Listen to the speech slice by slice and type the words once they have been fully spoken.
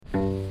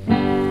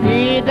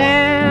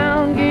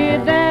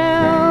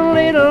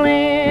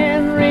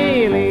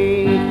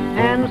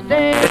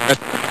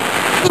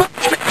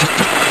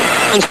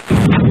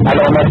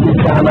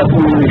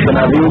مسئول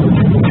میشنوید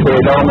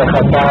اعلام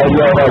خطر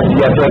یا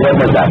وضعیت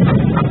قرمز است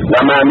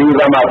و معنی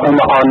و مفهوم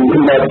آن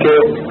این است که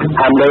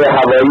حمله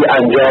هوایی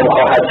انجام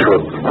خواهد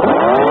شد.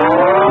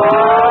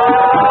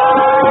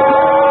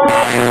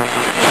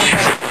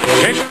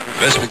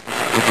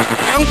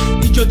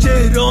 اینجا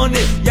تهرانه،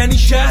 یعنی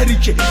شهری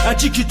که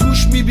هرچی که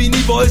توش میبینی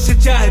باعث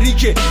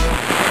تحریکه.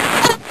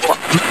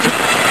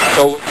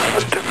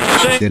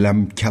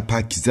 دلم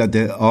کپک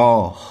زده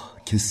آه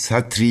که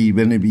سطری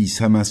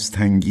بنویسم از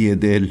تنگی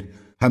دل،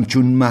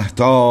 همچون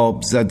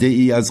مهتاب زده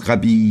ای از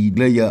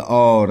قبیله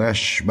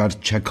آرش بر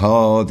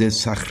چکاد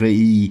صخره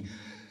ای،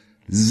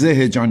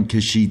 زه جان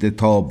کشیده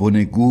تا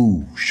بن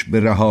گوش به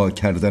رها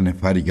کردن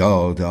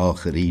فریاد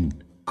آخرین.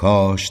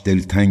 کاش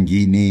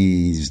دلتنگی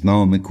نیز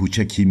نام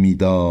کوچکی می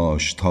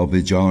داشت تا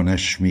به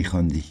جانش می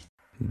خواندی.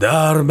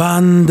 در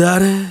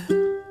بندر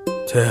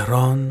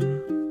تهران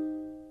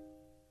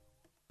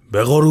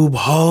به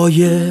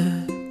غروب‌های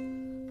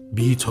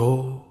بی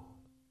تو،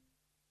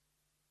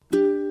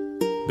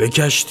 به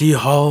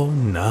کشتی‌ها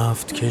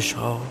نفت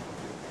کش‌ها،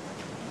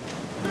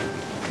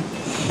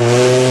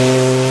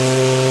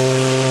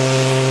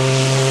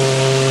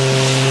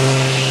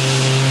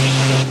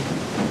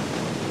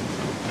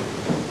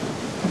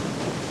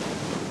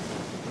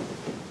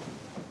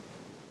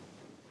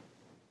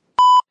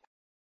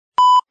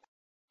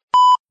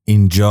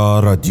 اینجا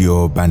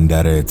رادیو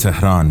بندر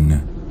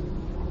تهران،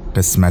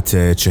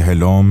 قسمت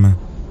 40،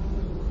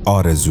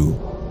 آرزو.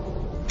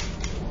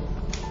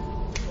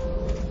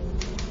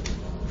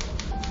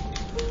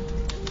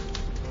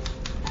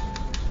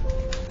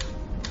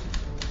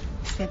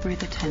 February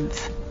the 10th,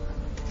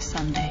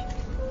 Sunday.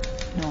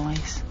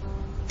 Noise,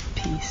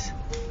 peace.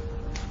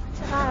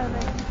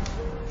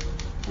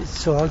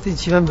 سوالتی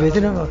چی من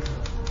بدونم؟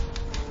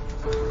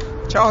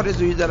 چه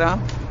آرزویی دارم؟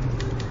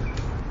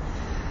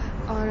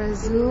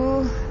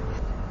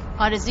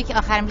 آرزویی که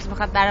آخر امروز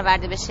میخواد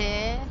برآورده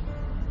بشه.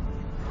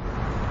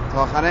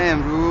 تا آخر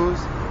امروز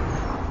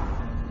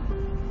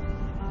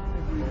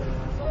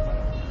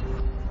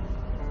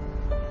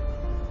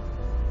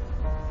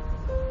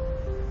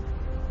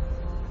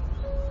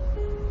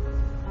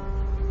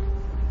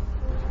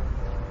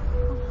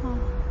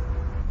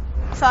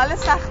سوال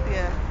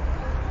سختیه،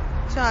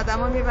 چون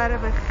آدمو میبره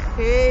به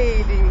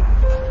خیلی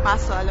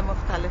مسائل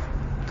مختلف.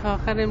 تا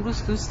آخر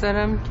امروز دوست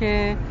دارم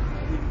که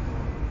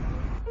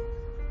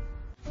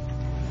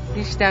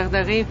هیچ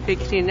دغدغه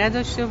فکری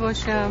نداشته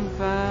باشم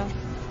و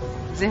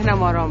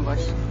ذهنم آرام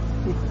باشه.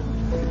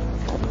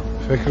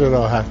 فکر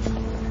راحت.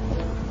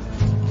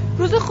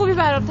 روز خوبی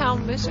برام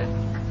تموم بشه.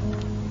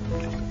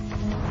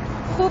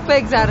 خوب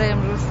بگذره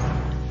امروز.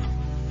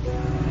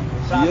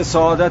 یه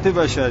سعادت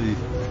بشری.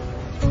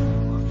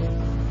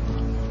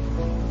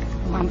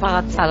 من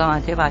فقط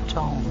سلامتی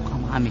بچه‌هام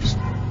می‌خوام همیشه.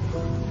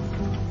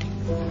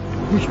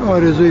 هیچ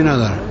آرزویی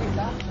ندارم.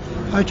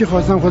 هر چی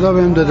خواستم خدا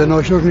بهم داده،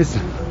 ناشکر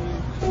نیستم.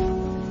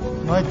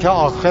 من که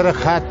آخر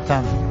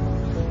خطم،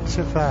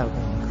 چه فرق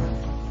می‌کنه؟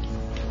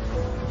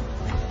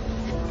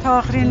 تا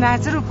آخرین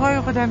لحظه رو پای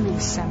خودم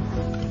می‌ایستم.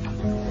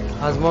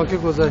 از ما که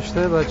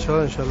گذشته،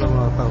 بچه‌ها انشالله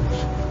موفق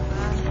باشن.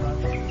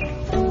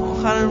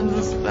 آخر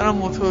روز برم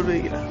موتور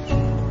بگیرم.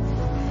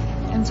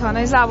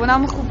 امتحانای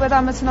زبانم خوب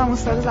بدم بتونم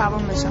استاد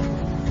زبان بشم.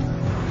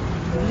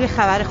 یه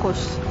خبر خوش.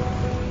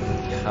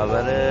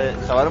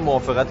 خبر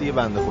موافقت یه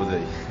بنده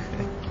خدایی.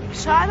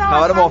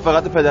 خبر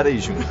موافقت پدر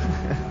ایشون.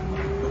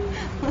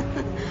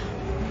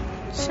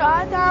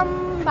 شایدم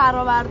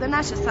برآورده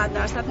نشه 100%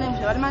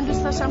 نمیشه، ولی من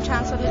دوست داشتم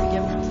چند سال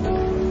دیگه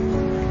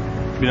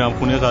میرم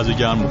خونه غذا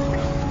گرم بخورم.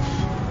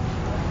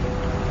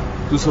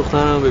 دوست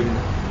دخترمو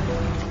ببینم.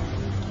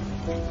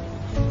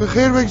 به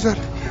خیر بگذره.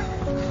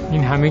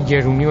 این همه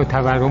گرونی و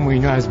تورم و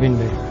اینا از بین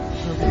بره.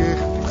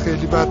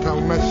 خیلی بد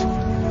تموم نشه.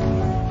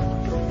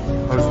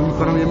 آرزو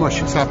میکنم یه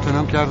ماشین ثبت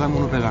نام کردم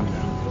اونو بدم.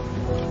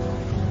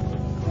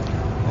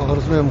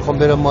 آرزو میخوام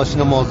برم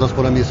ماشین مازداس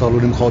کنم، یه سال و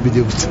نیم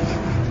خوابیده بود.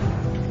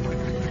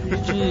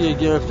 چی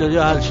گرفتاری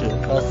حل شه.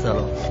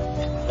 سلام.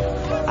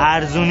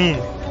 ارزونی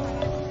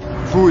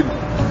پول.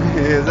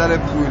 یه ذره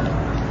پول.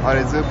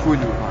 آرزو پول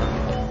میکنم.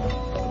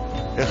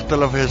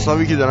 اختلاف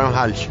حسابی که دارم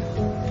حل شه.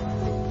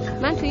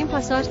 من تو این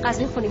پاساژ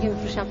غذای خونگی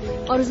میفروشم.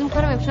 آرزو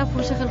میکنم امشب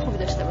فروش خیلی خوبی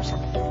داشته باشم.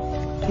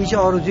 هیچ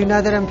آرزویی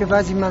ندارم که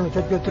بعضی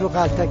مملکت بیاد تو رو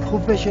قلتک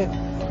خوب بشه،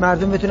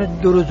 مردم بتونه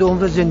دو روز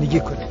عمر زندگی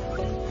کنه.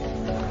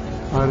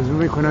 آرزو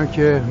میکنم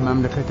که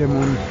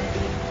مملکتمون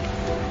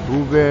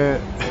رو به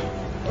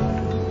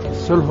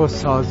صلح و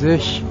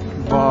سازش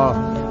با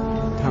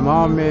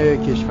تمام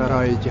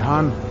کشورهای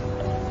جهان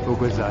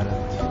بگذارد.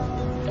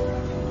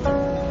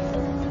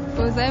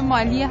 اوضاع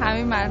مالی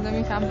همه مردم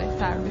یکم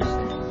بهتر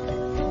بشه.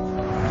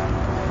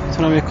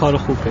 میتونم یه کار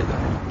خوب پیدا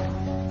کنم.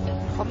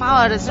 خب من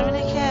آرزو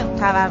اینه که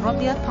تورم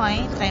بیاد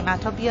پایین،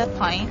 قیمتا بیاد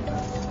پایین.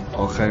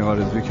 آخرین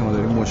آرزویی که ما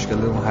داریم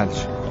مشکلمون حل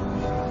شه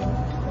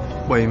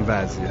با این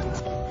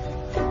وضعیت.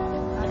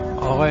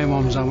 آقا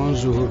امام زمان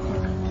ظهور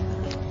کنه.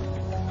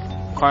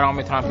 کارامو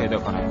میتونم پیدا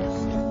کنم.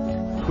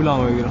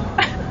 پولامو بگیرم.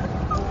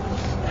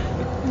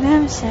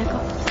 نمیشه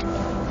گفت.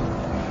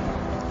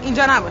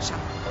 اینجا نباشم.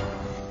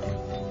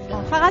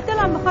 فقط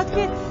دلم بخواد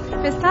که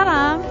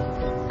پسرم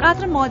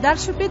قدر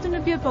مادرشو بدونه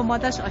بیاد با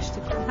مادرش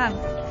آشتی کنه. همین.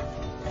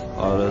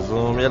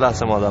 آرزوم یه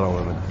لحظه مادرم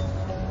ببینه.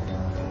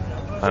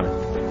 همین.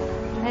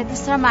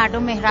 دوست دارم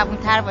مردم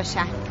مهربون‌تر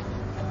باشن.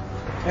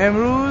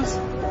 امروز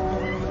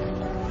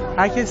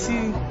هر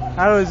کسی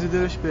هر آرزویی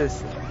داشت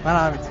برسه. من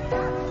همینطور.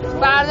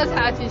 فردا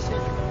تعطیل شه.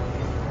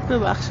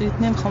 ببخشید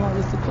نمیخوام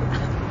آرزو کنم.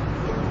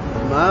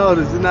 من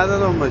آرزو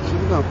ندارم. من چی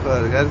بگم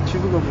کارگر چی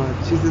بگم؟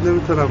 من چیزی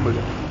نمیتونم بگم.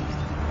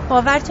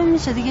 باورتون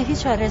میشه دیگه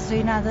هیچ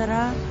آرزویی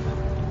ندارم.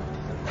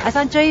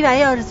 اصلا جایی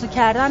برای آرزو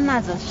کردن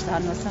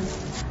نذاشتن. مثلا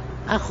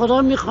از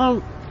خدا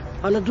میخوام،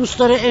 حالا دوست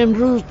داره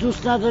امروز،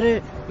 دوست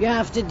نداره یه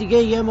هفته دیگه،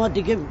 یه ماه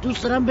دیگه،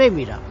 دوست دارم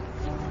بمیرم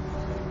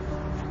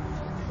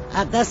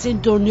از دست این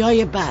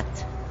دنیای بد.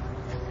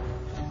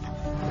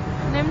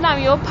 نمیدونم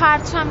یه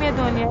پرچم یه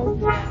دنیای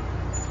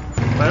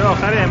برای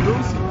آخر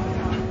امروز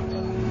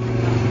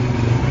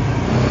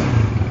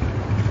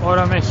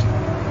آرامش.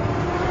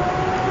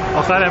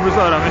 آخر امروز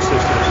آرامش داشته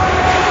باشه.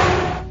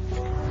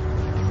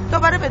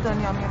 دوباره به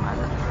دنیا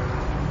میامدم.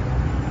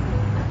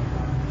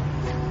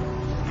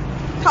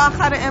 تا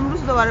آخر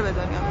امروز دوباره به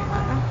دنیا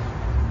میامدم.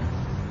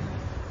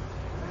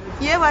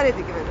 یه بار دیگه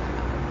به دنیا.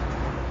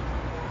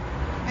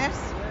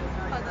 مرسی.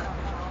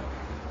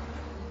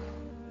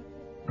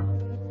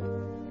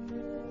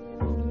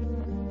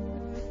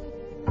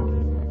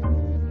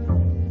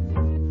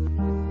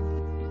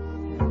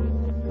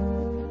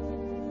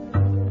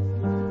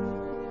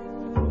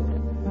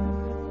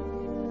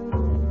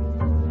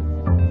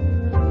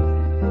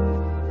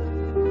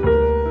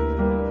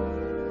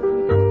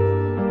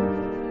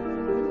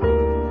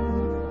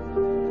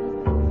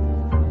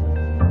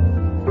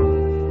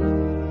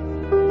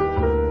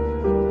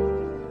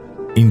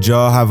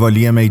 اینجا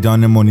حوالی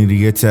میدان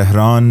منیریه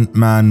تهران.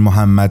 من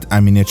محمد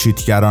امین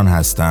چیتگران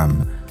هستم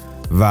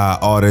و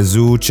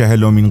آرزو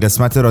 40مین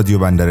قسمت رادیو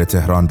بندر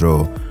تهران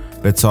رو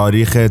به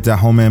تاریخ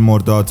 10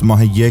 مرداد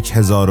ماه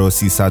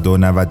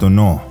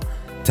 1399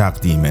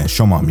 تقدیم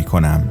شما می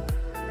کنم.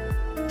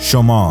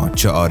 شما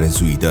چه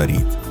آرزویی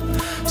دارید؟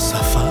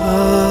 سفر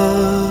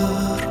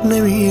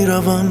نمی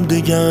روم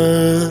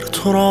دیگر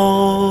تو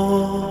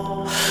را،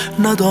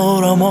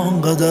 ندارم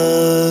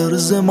آنقدر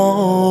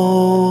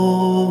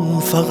زمان،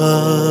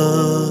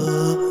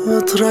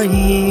 فقط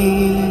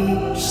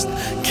رئیست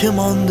که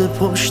مانده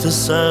پشت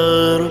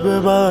سر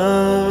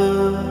ببر،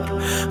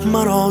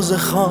 مراز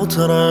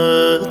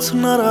خاطرت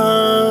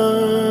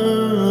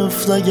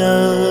نرفت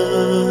اگر،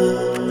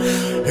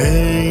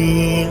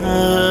 ای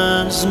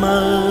از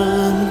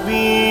من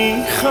بی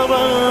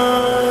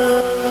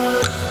خبر.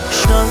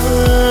 شب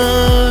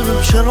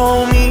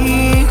چرا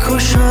می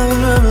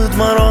کشد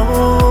مرا،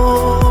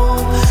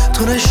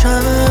 تو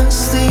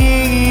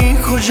نشستی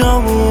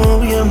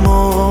کجای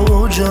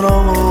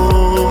ماجرا،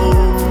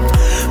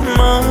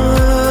 من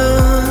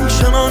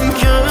چنان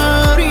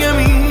گریه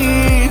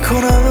می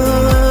کنم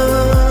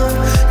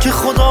که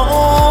خدا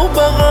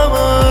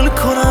بغل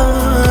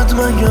کند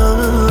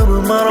مگر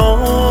مرا.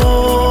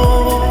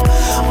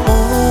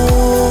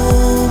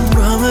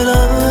 عمر همه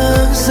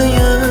لحظه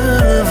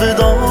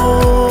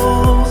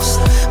وداست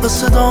و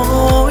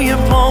صدای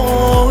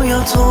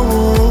پایت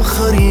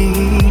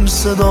آخرین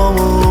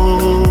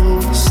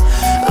صداست.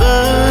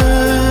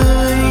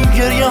 ای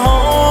گریه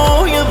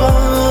های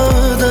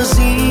بعد از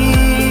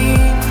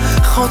این،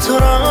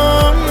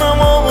 خاطرم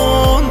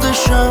نمانده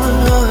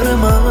شهر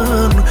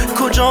من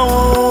کجاست.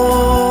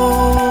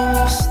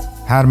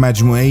 هر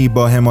مجموعه‌ای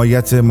با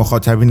حمایت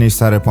مخاطبینش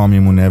سر پا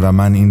میمونه و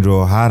من این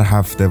رو هر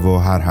هفته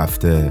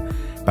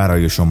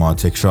برای شما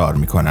تکرار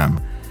میکنم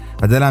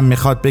و دلم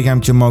میخواد بگم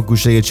که ما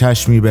گوشه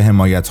چشمی به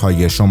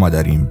حمایت‌های شما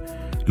داریم.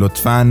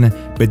 لطفاً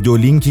به 2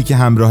 لینکی که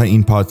همراه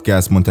این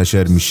پادکست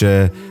منتشر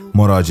میشه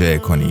مراجعه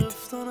کنید.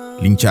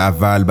 لینک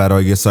اول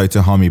برای سایت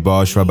هامی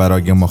باش و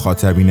برای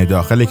مخاطبین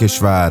داخل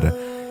کشور،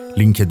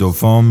 لینک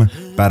دوم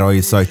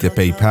برای سایت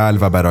پیپل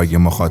و برای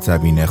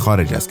مخاطبین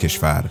خارج از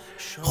کشور.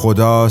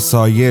 خدا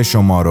سایه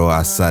شما رو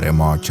از سر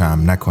ما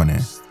کم نکنه.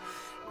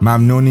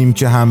 ممنونیم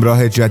که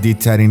همراه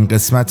جدیدترین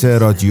قسمت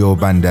رادیو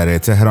بندر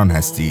تهران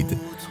هستید.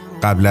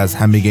 قبل از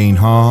همه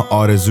اینها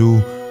آرزو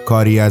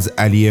کاری از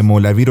علی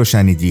مولوی رو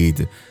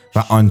شنیدید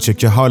و آنچه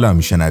که حالا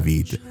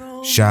میشنوید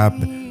شب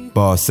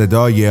با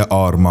صدای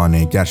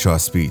آرمان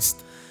گرشاسبی است.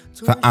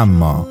 و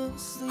اما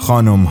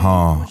خانم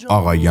ها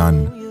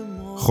آقایان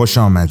خوش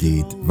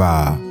آمدید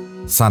و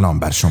سلام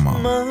بر شما.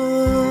 من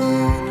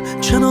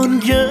چنان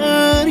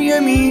گریه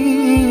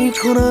می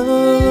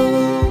کنم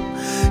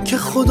که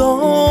خدا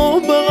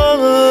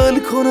بغل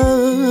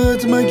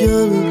کند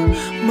مگر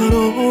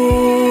مرا.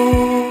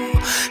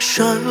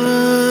 شب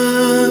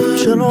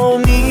چرا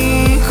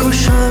می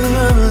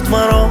کشد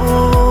مرا،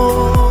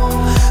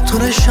 تو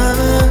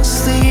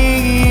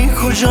نشستی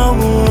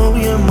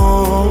کجای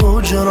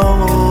ماجرا،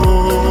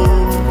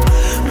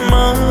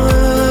 من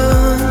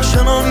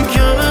چنان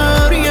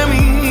گریه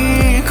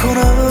می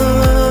کنم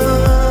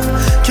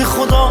که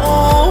خدا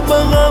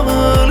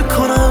بغل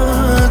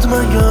کند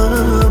مگر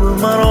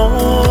مرا.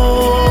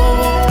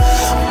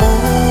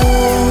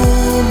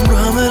 عمر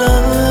همه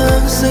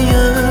لحظه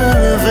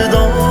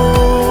ودا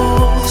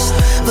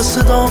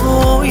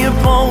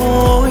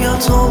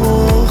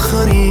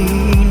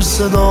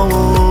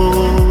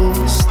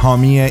صداست.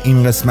 حامی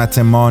این قسمت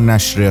ما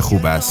نشر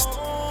خوب است.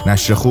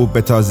 نشر خوب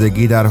به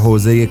تازگی در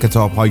حوزه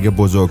کتاب‌های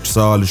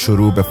بزرگسال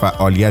شروع به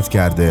فعالیت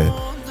کرده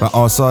و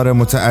آثار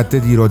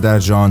متعددی رو در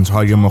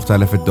ژانرهای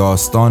مختلف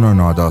داستان و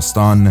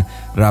ناداستان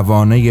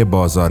روانه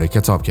بازار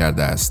کتاب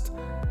کرده است.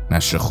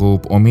 نشر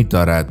خوب امید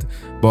دارد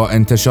با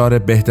انتشار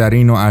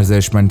بهترین و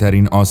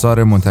ارزشمندترین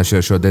آثار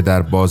منتشر شده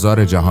در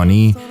بازار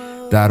جهانی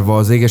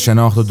دروازه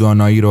شناخت و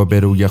دانایی را به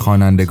روی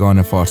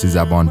خوانندگان فارسی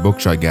زبان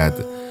بگشاید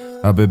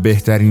و به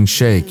بهترین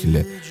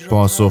شکل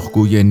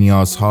پاسخگوی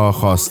نیازها،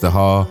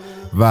 خواسته‌ها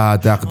و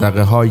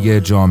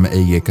دغدغه‌های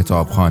جامعه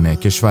کتابخانه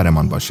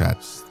کشورمان باشد.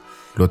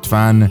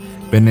 لطفاً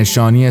به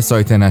نشانی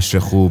سایت نشر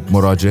خوب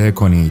مراجعه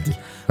کنید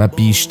و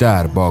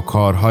بیشتر با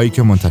کارهایی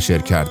که منتشر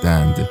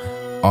کردند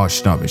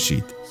آشنا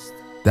بشید.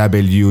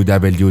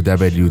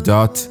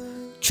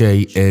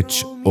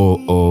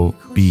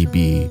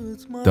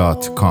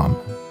 www.khoobb.com.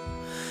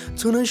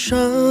 تو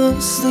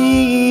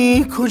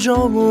نشستی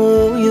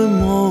کجای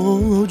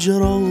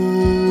ماجرا،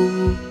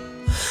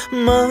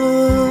 من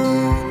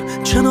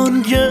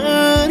چنان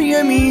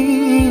گریه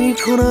می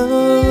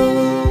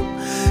کنم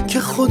که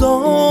خدا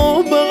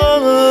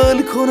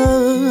بغل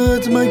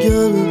کند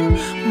مگر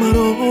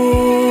مرا.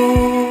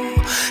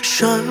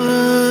 شب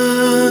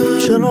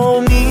چرا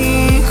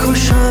می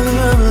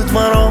کشد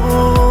مرا،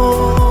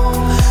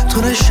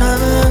 تو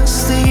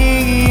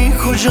نشستی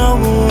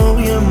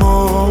کجای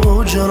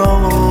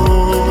ماجرا،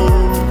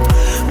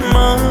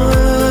 من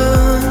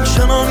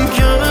چنان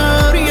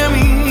گریه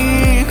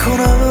می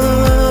کنم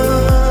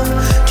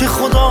که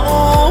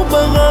خدا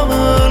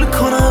بغل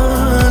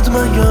کند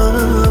مگر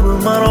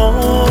مرا.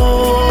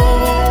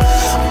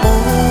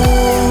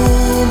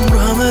 عمر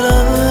همه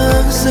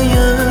لحظه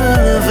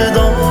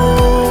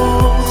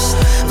وداست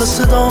و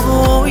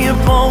صدای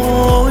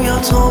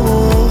پایت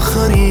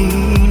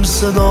آخرین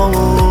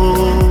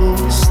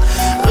صداست.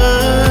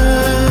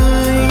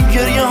 ای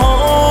گریه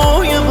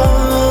های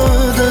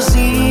بعد از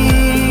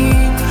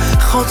این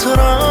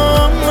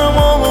خاطرم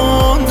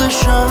نمانده،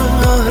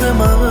 شهر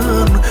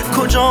من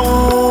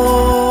کجاست؟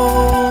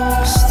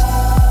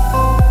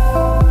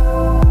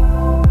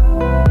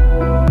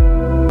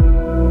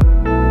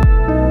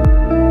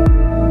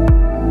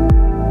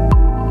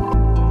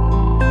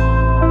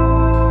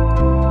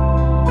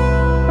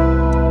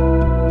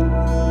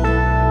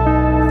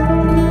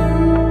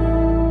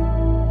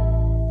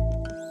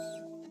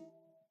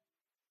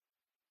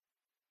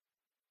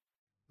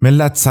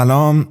 ملت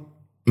سلام،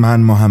 من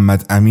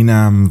محمد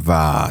امینم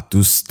و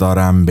دوست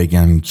دارم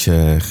بگم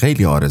که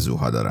خیلی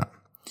آرزوها دارم.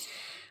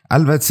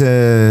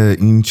 البته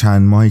این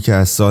چند ماهی که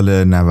از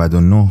سال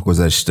 99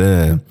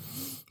 گذشته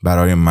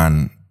برای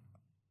من،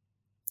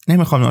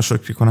 نمیخوام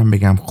ناشکری کنم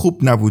بگم خوب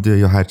نبوده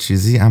یا هر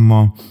چیزی،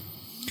 اما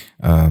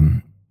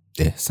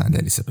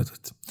صندلی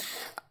سپدود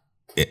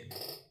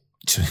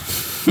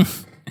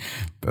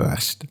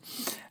ببخشید،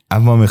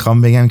 اما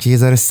میخوام بگم که یه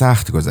ذره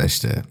سخت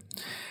گذشته.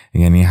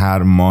 یعنی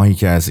هر ماهی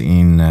که از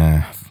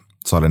این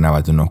سال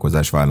 99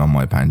 گذشت و الان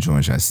ماه 5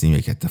 هستیم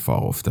یک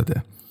اتفاق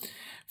افتاده.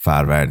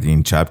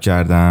 فروردین چپ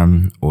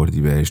کردم،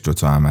 اردیبهشت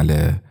 2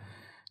 عمل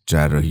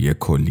جراحی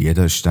کلیه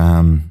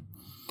داشتم،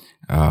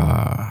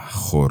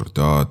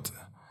 خرداد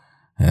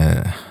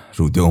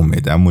روده و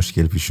معده‌ام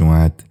مشکل پیش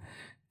اومد،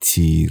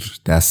 تیر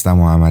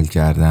دستم رو عمل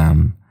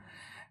کردم.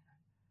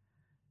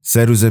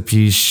 3 روز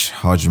پیش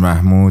حاج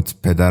محمود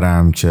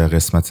پدرم که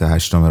قسمت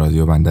 8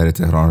 رادیو بندر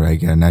تهران رو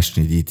اگر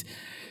نشنیدید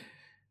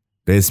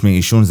به اسم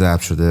ایشون ضبط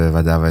شده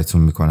و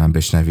دعوتتون میکنم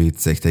بشنوید،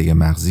 سکته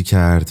مغزی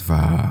کرد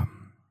و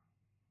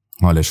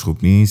حالش خوب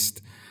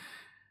نیست.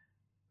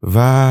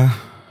 و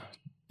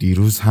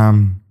دیروز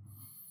هم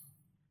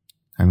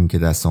همین که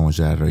دستامو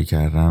جراحی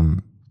کردم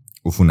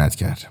عفونت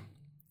کردم.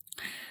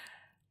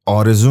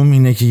 آرزوم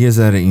اینه که یه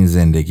ذره این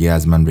زندگی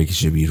از من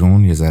بکشه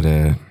بیرون، یه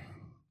ذره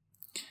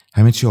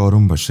همه چی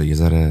آروم باشه، یه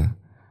ذره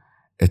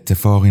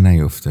اتفاقی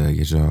نیفته،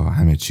 یه جا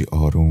همه چی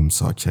آروم،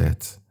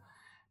 ساکت،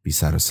 بی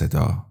سر و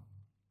صدا.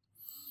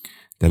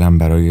 دلم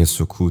برای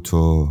سکوت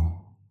و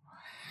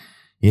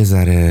یه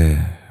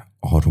ذره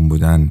آروم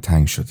بودن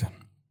تنگ شده.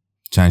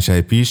 چند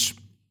شب پیش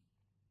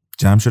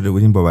جمع شده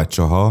بودیم با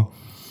بچه‌ها،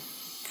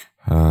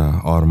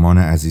 آرمان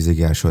عزیز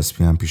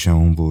گرشاسپی هم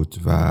پیشمون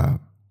بود و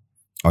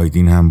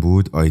آیدین هم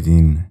بود.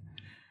 آیدین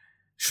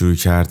شروع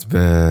کرد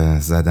به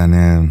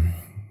زدن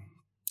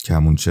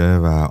کمونچه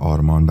و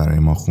آرمان برای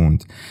ما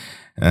خوند.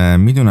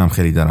 میدونم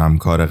خیلی دارم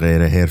کار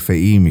غیر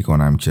حرفه‌ای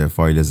میکنم که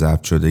فایل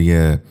ضبط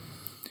شده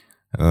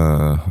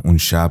اون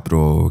شب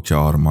رو که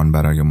آرمان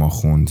برای ما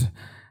خوند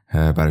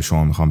برای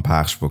شما میخوام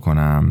پخش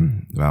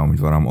بکنم و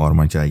امیدوارم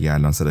آرمان که اگه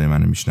الان صدای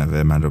منو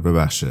میشنوه من رو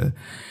ببخشه.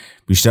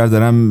 بیشتر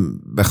دارم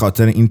به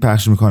خاطر این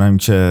پخش میکنم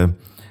که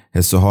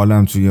حس و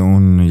حالم توی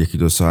اون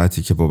 1-2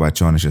 ساعتی که با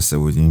بچه‌ها نشسته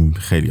بودیم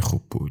خیلی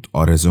خوب بود.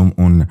 آرزوم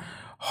اون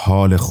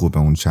حال خوب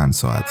اون چند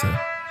ساعته.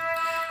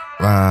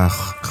 و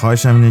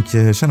خواهشم اینه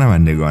که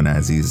شنوندگان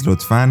عزیز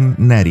لطفاً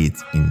نرید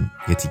این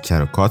یه تیکه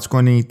رو کات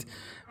کنید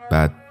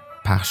بعد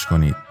پخش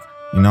کنید،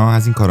 اینا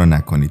از این کارا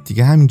نکنید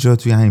دیگه، همینجا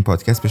توی همین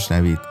پادکست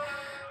بشنوید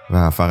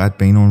و فقط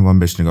به این عنوان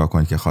بهش نگاه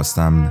کنید که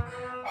خواستم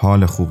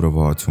حال خوب رو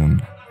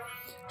باهاتون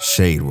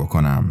شیر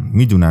بکنم.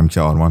 میدونم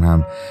که آرمان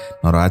هم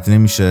ناراحت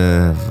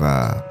نمیشه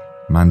و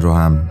من رو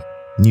هم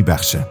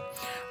میبخشه.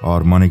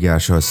 آرمان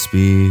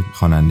گرشاسبی،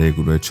 خواننده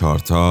گروه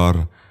چارتار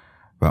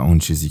و اون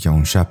چیزی که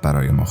اون شب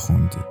برای ما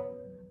خوند،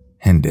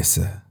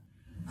 هندسه.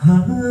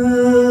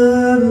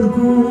 هر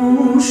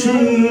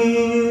گوشه‌ای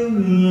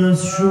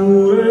از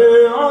شور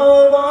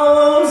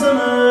آواز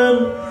من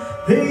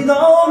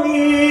پیدا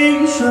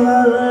می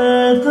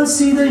شود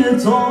قصیده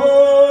تو،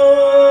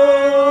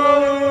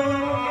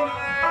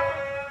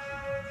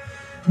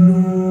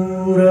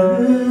 نور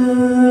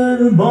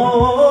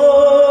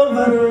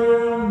باورم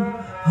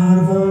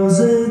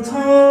پرواز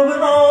تا به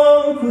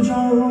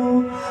ناکجا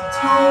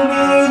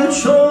تابیده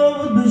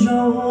شد به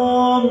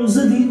جام ز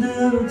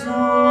دیده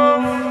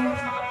تو،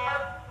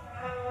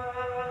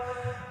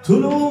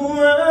 طلوع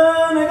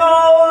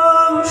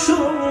نگاه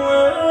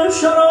شروع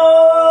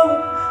شراب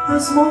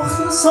از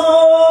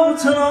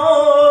مختصات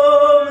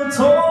نام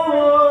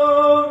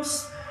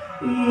توست،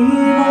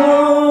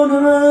 ایمان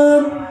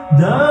من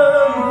در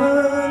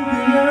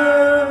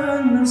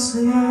هندسه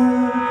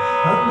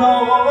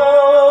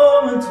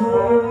اندام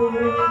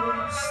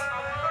توست،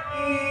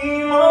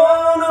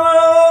 ایمان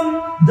من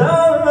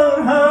در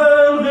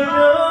حلقه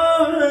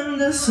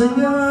هندسه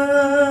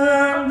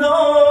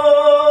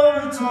اندام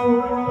توست،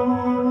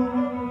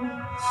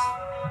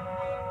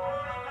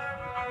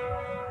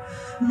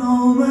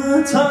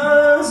 نامت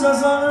از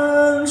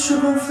ازل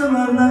شکفته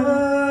بر لب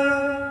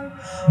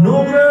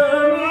نقره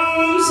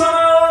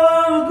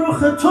میزد رخ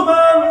تو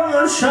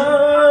بر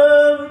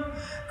شب،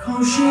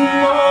 کاش این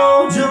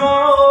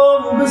ماجرا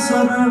به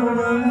سر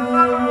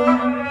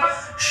نرود،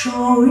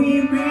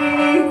 شاهی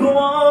بی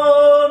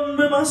گمان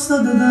به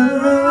مسند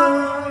دل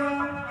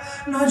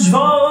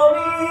نجوا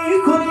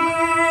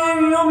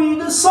میکنی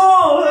امید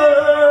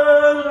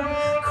ساحل،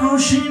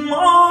 کاش این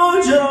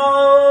ماجرا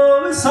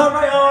به سر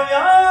نیاید،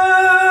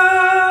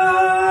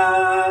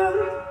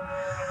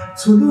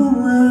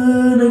 طلوع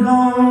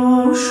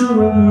نگاه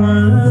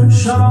شروع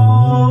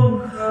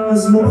شراب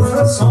از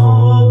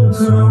مختصات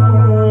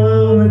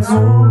نام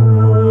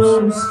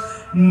توست،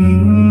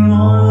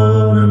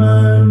 ایمان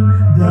من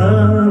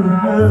در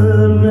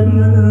حلقه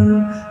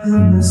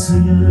هندسه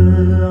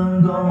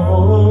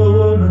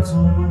اندام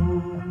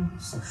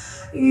توست،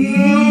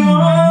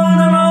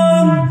 ایمان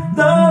من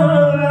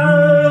در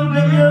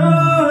حلقه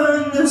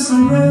هندسه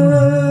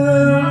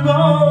اندام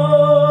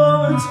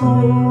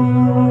توست.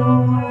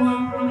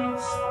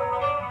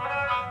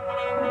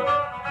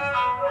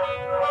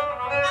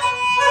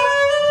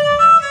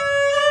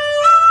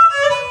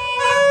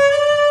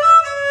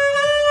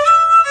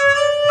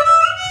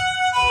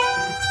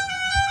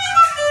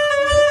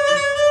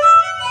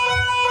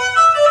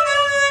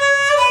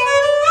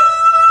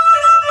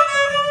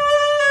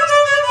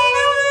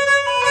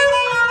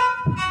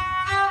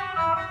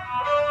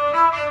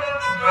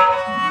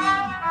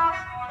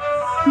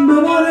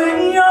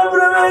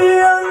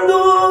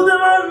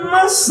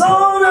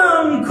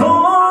 مستانم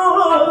کن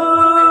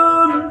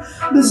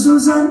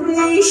بسوزن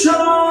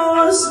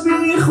نیشاز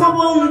بی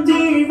خوبم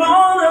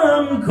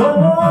دیوانم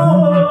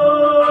کن،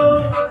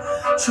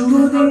 چون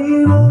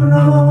دیوان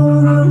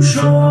روانم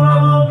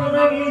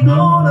شانه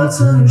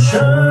دولت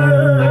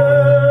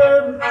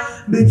شب،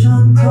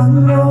 بکن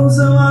تن راز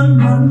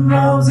من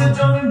راز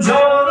جان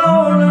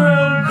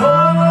جانانم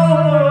کن،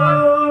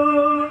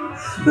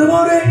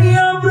 بباره این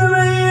ابر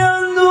می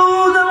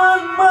اندود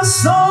من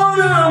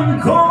مستانم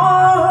کن،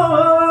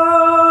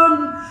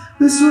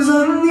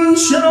 بسوزن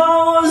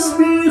نیشاز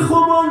بی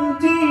خوبم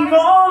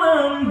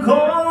دیوانم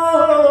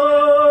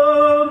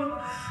کن،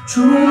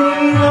 چون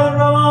ایمان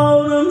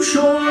روانم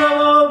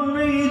شورم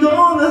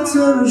دولت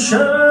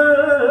شب،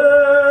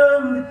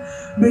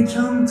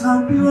 بکن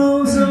تن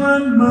راز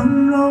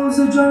من راز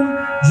جان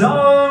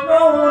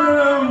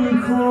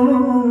جانانم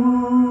کن.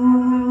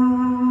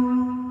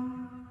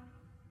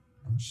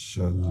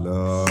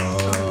 ماشاءالله.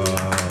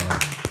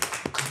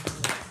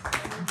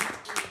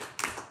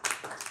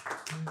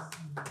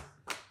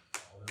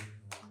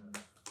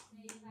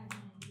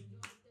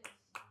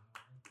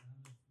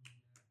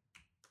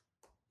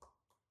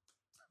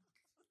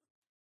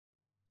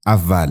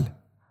 اول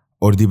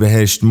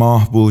اردیبهشت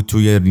ماه بود.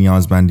 توی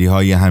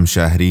نیازمندی‌های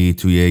همشهری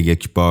توی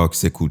یک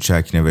باکس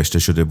کوچک نوشته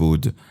شده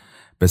بود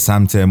به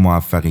سمت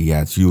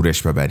موفقیت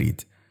یورش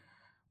ببرید.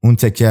 اون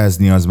تکه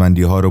از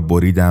نیازمندی‌ها رو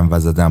بریدم و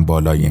زدم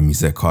بالای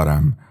میز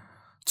کارم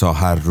تا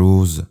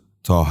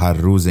هر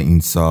روز این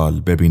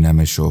سال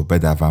ببینمش و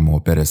بدوم و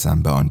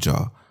برسم به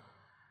آنجا.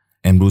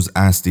 امروز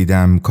عصر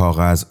دیدم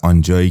کاغذ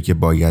آنجایی که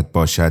باید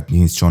باشد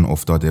نیست، چون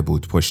افتاده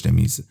بود پشت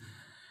میز.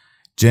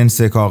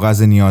 جنس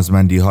کاغذ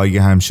نیازمندی‌های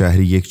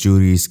همشهری یک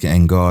جوری است که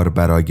انگار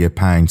برای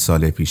 5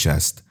 سال پیش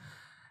است.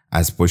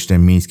 از پشت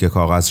میز که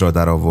کاغذ را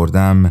در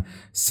آوردم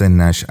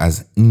سنش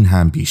از این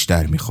هم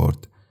بیشتر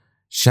می‌خورد.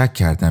 شک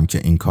کردم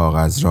که این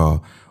کاغذ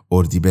را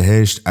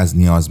اردیبهشت از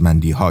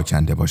نیازمندی‌ها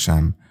کنده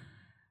باشم.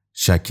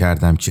 شک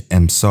کردم که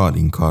امسال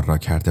این کار را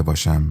کرده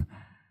باشم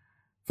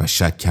و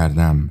شک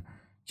کردم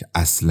که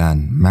اصلاً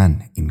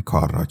من این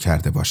کار را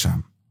کرده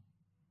باشم.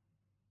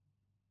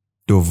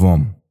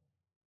 دوم،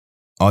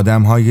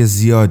 آدم‌های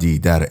زیادی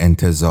در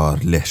انتظار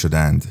له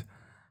شدند.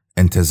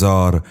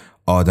 انتظار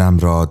آدم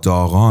را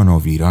داغان و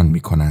ویران می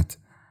کند.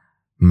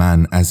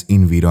 من از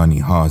این ویرانی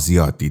ها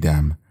زیاد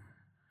دیدم.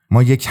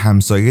 ما یک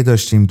همسایه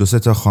داشتیم 2-3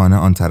 تا خانه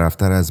آن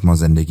طرفتر از ما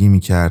زندگی می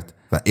کرد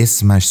و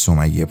اسمش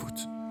سمیه بود.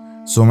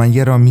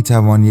 سمیه را می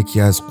توان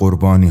یکی از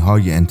قربانی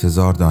های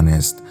انتظار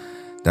دانست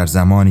در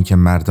زمانی که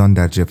مردان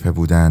در جبهه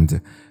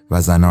بودند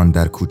و زنان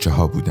در کوچه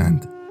ها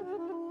بودند.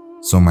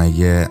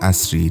 سمیه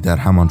عصری در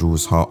همان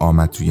روزها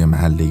آمد توی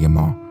محله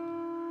ما.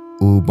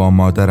 او با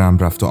مادرم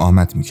رفت و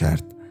آمد می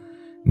کرد.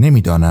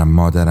 نمیدانم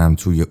مادرم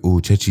توی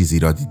او چه چیزی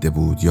را دیده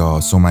بود یا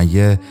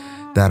سمیه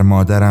در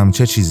مادرم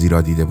چه چیزی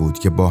را دیده بود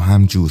که با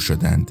هم جور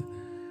شدند.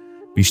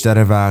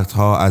 بیشتر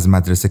وقتها از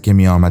مدرسه که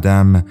می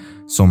آمدم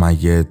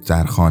سمیه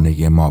در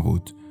خانه ما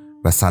بود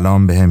و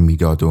سلام بهم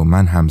میداد و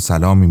من هم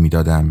سلامی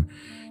میدادم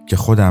که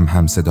خودم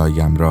هم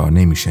صدایم را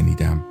نمی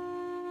شنیدم.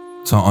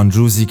 تا آن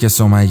روزی که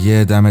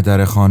سمیه دم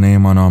در خانه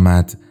من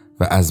آمد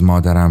و از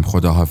مادرم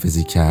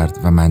خداحافظی کرد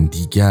و من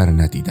دیگر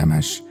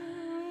ندیدمش.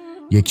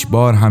 یک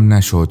بار هم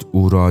نشد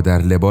او را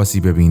در لباسی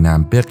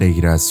ببینم به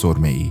غیر از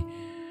سرمه‌ای،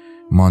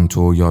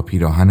 مانتو یا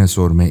پیراهن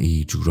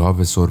سرمه‌ای،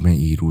 جوراب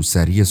سرمه‌ای،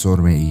 روسری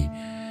سرمه‌ای.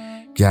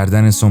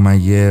 گردن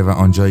سمیه و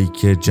آنجایی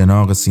که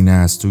جناق سینه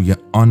است توی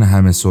آن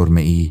همه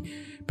سرمه‌ای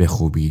به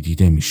خوبی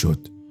دیده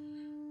میشد.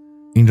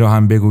 این را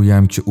هم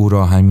بگویم که او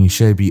را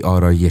همیشه بی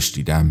آرایش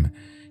دیدم.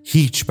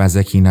 هیچ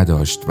بزکی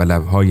نداشت و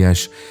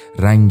لبهایش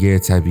رنگ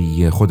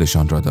طبیعی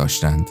خودشان را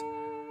داشتند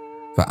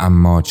و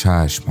اما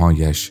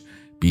چشمهایش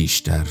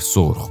بیشتر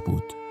سرخ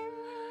بود.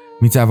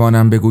 می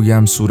توانم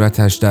بگویم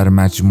صورتش در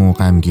مجموع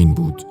غمگین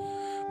بود.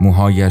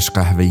 موهایش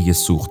قهوه‌ای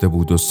سوخته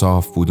بود و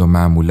صاف بود و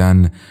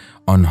معمولاً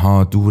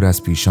آنها دور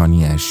از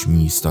پیشانیش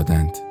می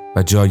ایستادند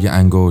و جای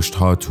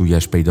انگشت‌ها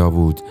تویش پیدا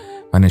بود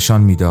و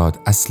نشان میداد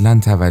اصلاً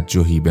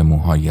توجهی به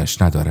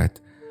موهایش ندارد.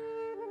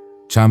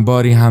 چند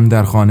باری هم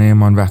در خانه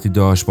من وقتی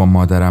داشت با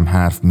مادرم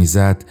حرف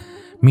میزد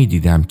می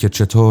دیدم که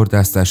چطور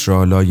دستش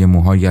را لای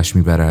موهایش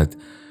می برد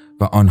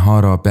و آنها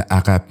را به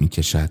عقب می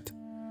کشد.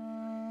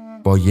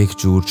 با یک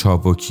جور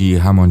چابکی،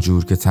 همان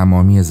جور که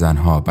تمامی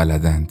زنها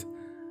بلدند.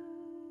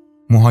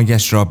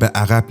 موهایش را به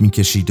عقب می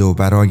کشید و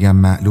برایم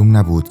معلوم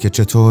نبود که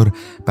چطور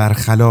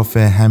برخلاف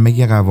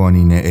همه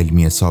قوانین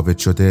علمی ثابت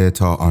شده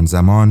تا آن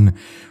زمان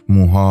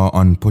موها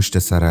آن پشت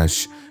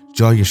سرش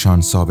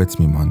جایشان ثابت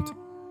می ماند.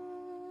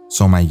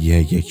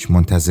 سمیه یک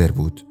منتظر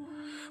بود.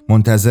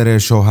 منتظر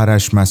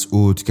شوهرش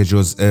مسعود که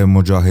جزء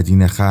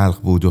مجاهدین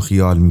خلق بود و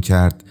خیال می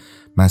کرد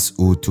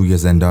مسعود توی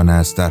زندان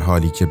است در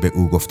حالی که به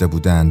او گفته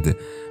بودند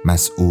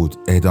مسعود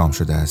اعدام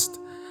شده است.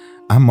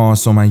 اما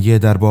سمیه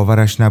در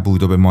باورش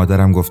نبود و به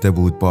مادرم گفته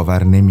بود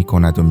باور نمی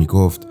کند و می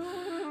گفت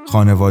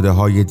خانواده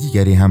های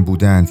دیگری هم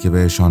بودند که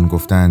بهشان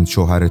گفتند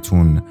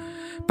شوهرتون،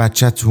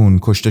 بچه‌تون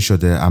کشته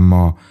شده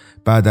اما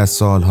بعد از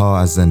سالها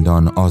از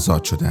زندان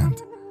آزاد شدند.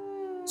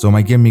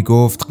 سمیه می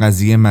گفت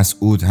قضیه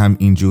مسعود هم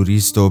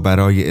اینجوریست و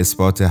برای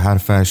اثبات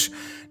حرفش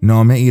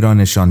نامه ای را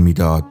نشان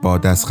میداد با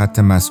دستخط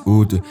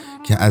مسعود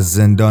که از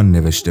زندان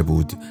نوشته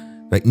بود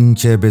و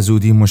اینکه به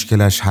زودی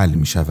مشکلش حل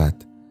می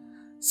شود.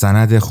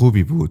 سند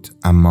خوبی بود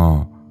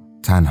اما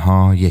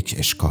تنها یک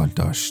اشکال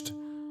داشت.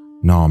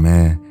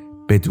 نامه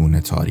بدون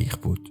تاریخ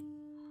بود.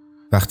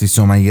 وقتی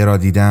سمیه را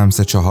دیدم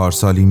 3-4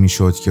 سالی می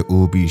شد که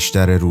او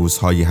بیشتر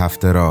روزهای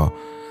هفته را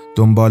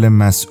دنبال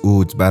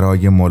مسعود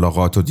برای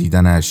ملاقات و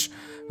دیدنش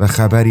و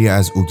خبری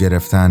از او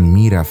گرفتن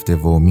می رفته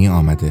و می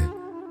آمده.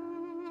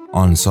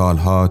 آن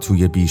سالها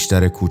توی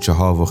بیشتر کوچه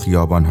ها و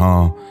خیابان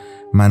ها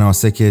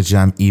مناسک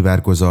جمعی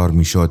برگزار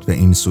می شد به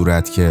این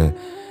صورت که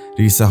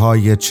ریسه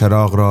های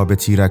چراغ را به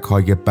تیرک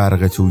های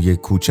برق توی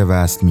کوچه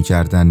وصل می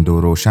کردند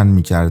و روشن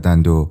می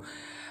کردند و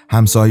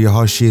همسایه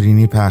ها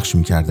شیرینی پخش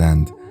می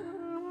کردند.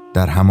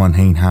 در همان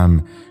حین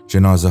هم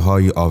جنازه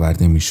هایی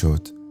آورده می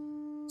شد.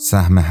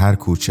 سهم هر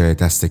کوچه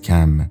دست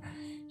کم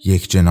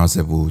یک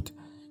جنازه بود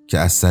که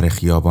از سر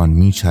خیابان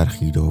می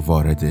چرخید و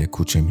وارد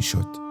کوچه می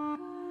شد.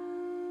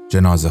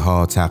 جنازه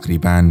ها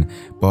تقریباً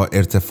با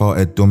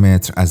ارتفاع 2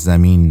 متر از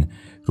زمین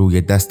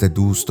روی دست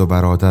دوست و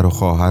برادر و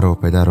خواهر و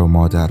پدر و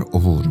مادر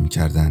عبور می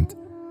کردند.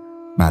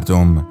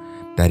 مردم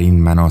در این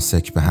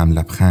مناسک به هم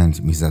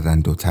لبخند می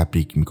زدند و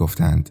تبریک می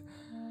گفتند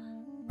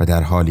و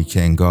در حالی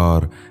که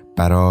انگار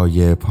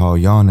برای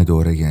پایان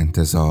دوره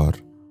انتظار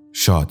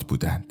شاد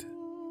بودند.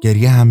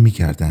 گریه هم می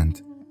کردند.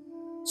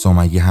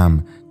 سمیه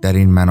هم در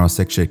این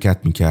مناسک شرکت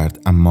می کرد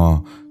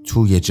اما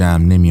توی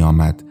جمع نمی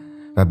آمد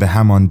و به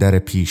همان در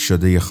پیش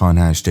شده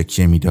خانه‌اش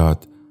تکیه می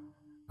داد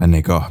و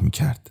نگاه می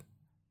کرد.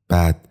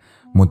 بعد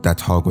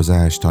مدتها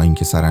گذشت تا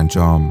اینکه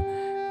سرانجام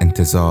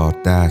انتظار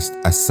دست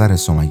از سر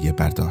سمیه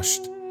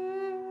برداشت.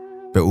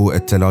 به او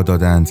اطلاع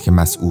دادند که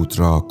مسعود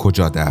را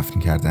کجا دفن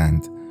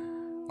کردند.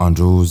 آن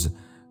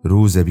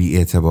روز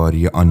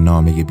بی‌اعتباری آن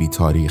نامه بی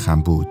تاریخ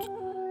هم بود،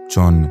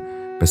 چون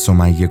به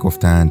سمیه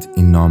گفتند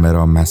این نامه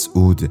را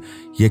مسعود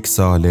 1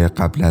 سال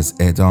قبل از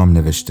اعدام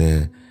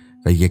نوشته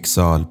و 1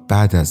 سال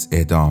بعد از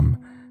اعدام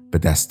به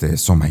دست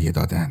سمیه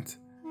دادند.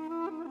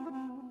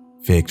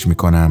 فکر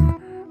میکنم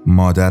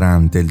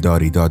مادرم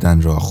دلداری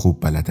دادن را خوب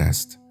بلد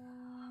است.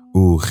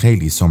 او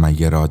خیلی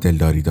سمیه را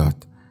دلداری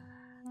داد.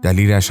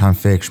 دلیلش هم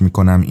فکر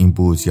میکنم این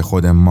بود که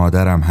خود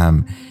مادرم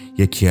هم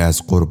یکی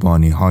از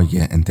قربانی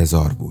های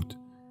انتظار بود.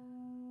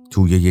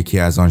 توی یکی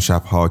از آن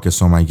شبها که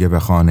سمیه به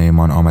خانه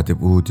من آمده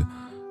بود،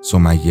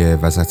 سمیه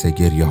وسط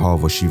گریه ها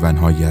و شیون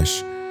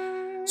هایش،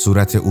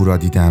 صورت او را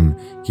دیدم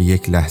که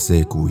یک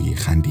لحظه گویی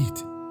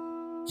خندید.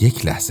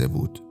 یک لحظه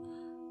بود،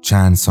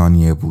 چند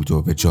ثانیه بود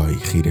و به جایی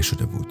خیره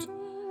شده بود.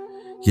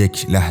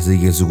 یک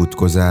لحظه زود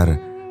گذر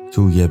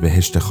توی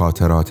بهشت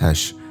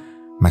خاطراتش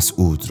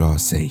مسعود را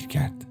سیر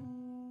کرد.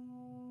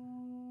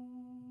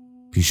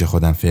 پیش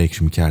خودم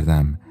فکر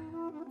می‌کردم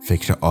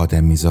فکر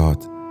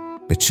آدمیزاد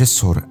به چه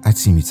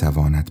سرعتی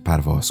می‌تواند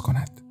پرواز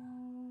کند.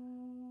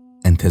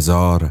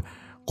 انتظار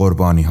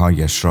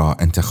قربانی‌هایش را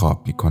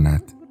انتخاب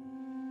می‌کند.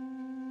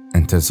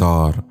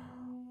 انتظار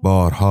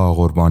بارها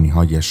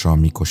قربانی‌هایش را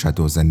می‌کشد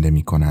و زنده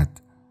می‌کند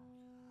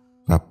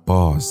و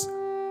باز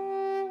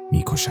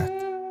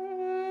می‌کشد.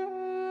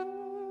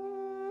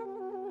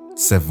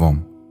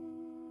 سوم،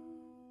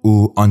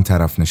 او آن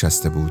طرف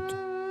نشسته بود.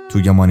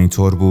 توی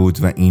مانیتور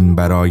بود و این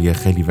برای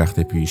خیلی وقت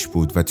پیش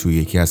بود و توی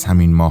یکی از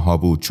همین ماها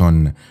بود،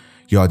 چون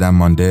یادم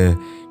مانده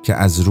که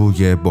از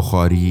روی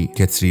بخاری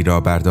کتری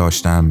را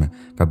برداشتم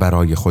و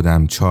برای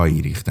خودم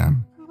چای ریختم.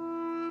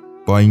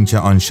 با اینکه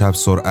آن شب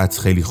سرعت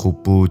خیلی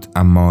خوب بود،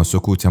 اما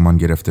سکوتمان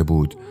گرفته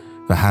بود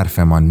و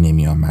حرفمان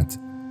نمی آمد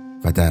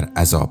و در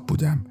عذاب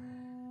بودم.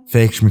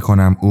 فکر می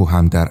کنم او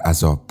هم در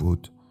عذاب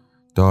بود.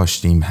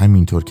 داشتیم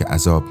همینطور که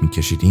عذاب می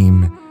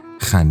کشیدیم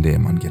خنده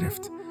من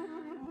گرفت.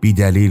 بی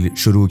دلیل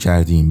شروع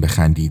کردیم به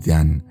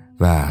خندیدن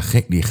و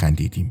خیلی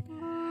خندیدیم.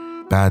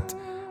 بعد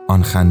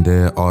آن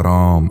خنده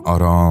آرام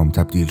آرام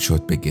تبدیل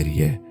شد به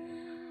گریه.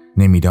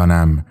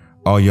 نمیدانم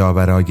آیا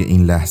برای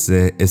این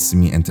لحظه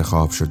اسمی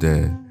انتخاب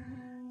شده،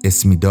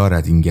 اسمی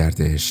دارد این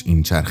گردش،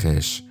 این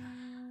چرخش.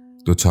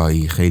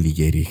 دوتایی خیلی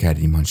گریه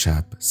کردیم آن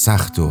شب،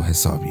 سخت و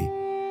حسابی.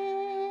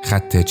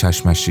 خط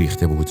چشمش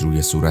ریخته بود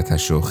روی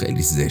صورتش و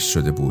خیلی زشت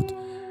شده بود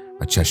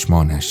و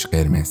چشمانش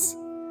قرمز.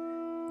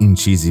 این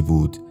چیزی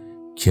بود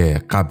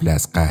که قبل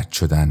از قطع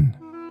شدن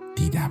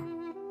دیدم.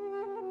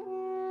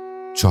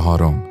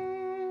 چهارم،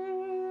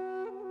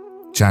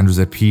 چند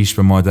روز پیش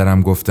به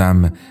مادرم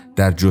گفتم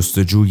در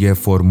جستجوی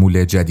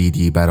فرمول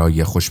جدیدی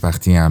برای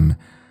خوشبختیم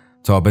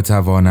تا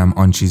بتوانم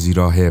آن چیزی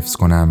را حفظ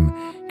کنم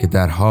که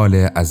در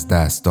حال از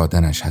دست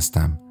دادنش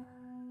هستم.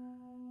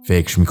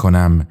 فکر می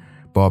کنم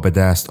با به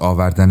دست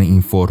آوردن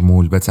این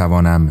فرمول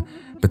بتوانم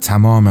به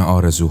تمام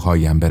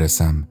آرزوهایم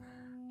برسم،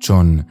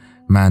 چون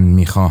من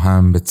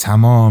میخواهم به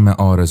تمام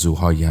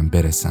آرزوهایم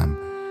برسم.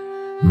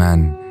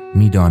 من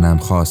میدانم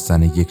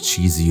خواستن یک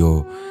چیزی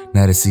و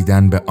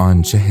نرسیدن به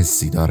آن چه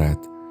حسی دارد.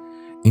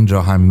 این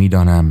را هم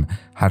میدانم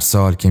هر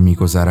سال که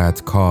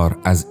میگذرد کار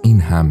از این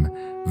هم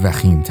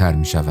وخیم‌تر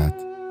میشود،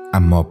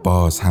 اما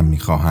باز هم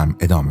میخواهم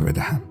ادامه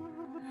بدهم.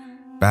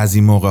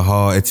 بعضی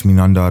موقعها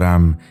اطمینان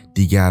دارم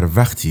دیگر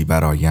وقتی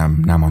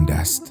برایم نمانده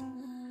است،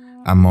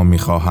 اما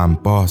میخواهم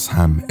باز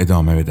هم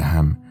ادامه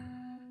بدهم.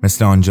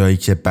 مثل آنجایی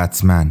که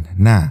بتمن،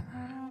 نه،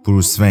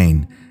 بروس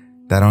وین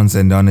در آن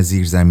زندان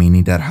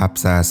زیرزمینی در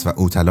حبس است و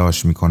او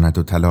تلاش میکند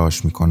و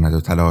تلاش میکند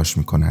و تلاش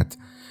میکند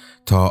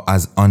تا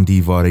از آن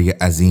دیواره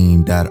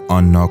عظیم در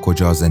آن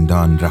ناکجا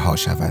زندان رها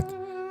شود.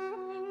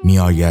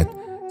 میآید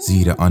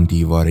زیر آن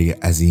دیواره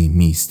عظیم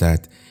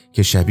میستد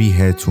که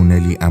شبیه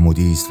تونلی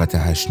عمودی است و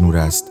تهش نور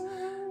است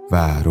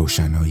و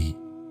روشنایی.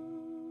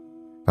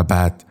 و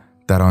بعد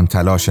در آن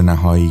تلاش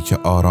نهایی که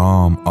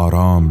آرام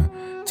آرام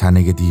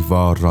تنه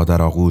دیوار را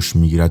در آغوش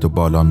میگیرد و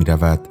بالا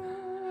میرود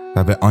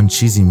و به آن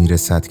چیزی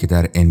میرسد که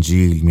در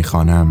انجیل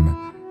میخوانم،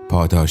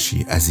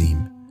 پاداشی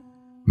عظیم.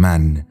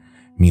 من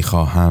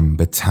میخواهم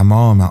به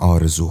تمام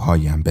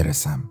آرزوهایم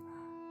برسم.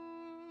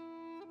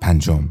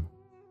 پنجم،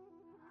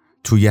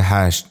 توی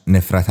 8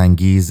 نفرت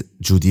انگیز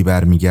جودی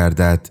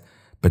برمیگردد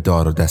به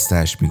دار و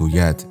دستش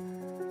میگوید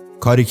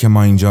کاری که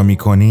ما اینجا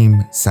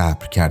میکنیم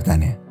صبر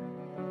کردنه.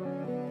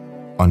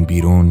 آن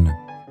بیرون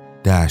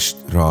دشت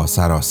را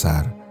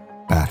sararsar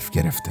برف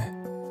گرفته.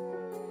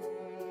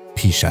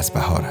 پیش از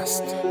بهار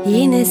است.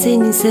 Yine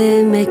seni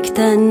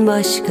sevmekten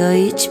başka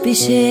hiçbir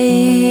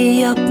şey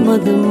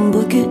yapmadım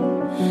bugün.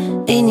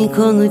 Eni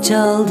konu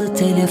çaldı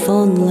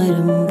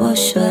telefonlarım,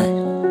 boş ver.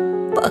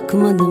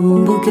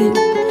 Bakmadım bugün.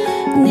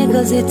 Ne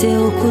gazete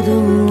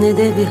okudum ne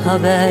de bir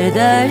haber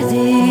derdi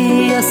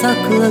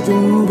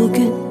yasakladım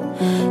bugün.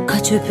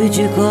 Kaç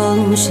öpücük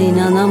olmuş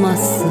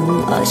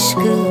inanamazsın,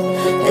 aşkı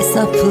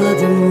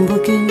hesapladım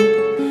bugün.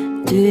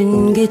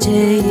 Dün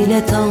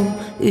geceyle tam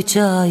 3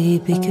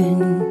 ay bir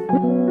gün.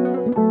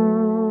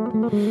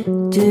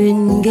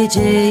 Dün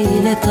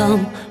geceyle tam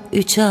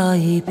 3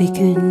 ay bir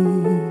gün.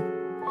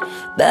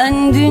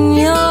 Ben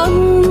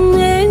dünyanın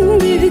en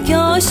büyük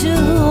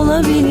aşığı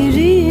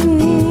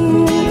olabilirim.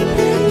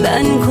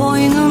 Ben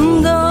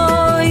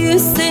koynunda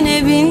 100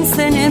 sene 1000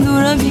 sene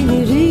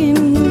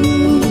durabilirim.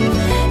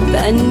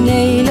 Ben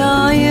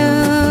Leyla'yı,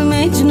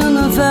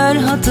 Mecnun'u,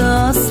 Ferhat'ı,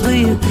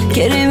 Aslı'yı,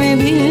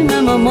 Kerem'i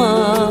bilmem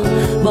ama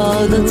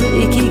Bağdat'ı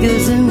 2 göz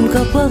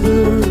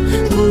kapalı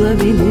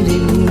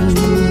bulabilirim.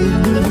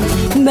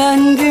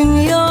 Ben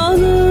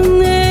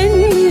dünyanın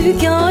en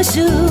büyük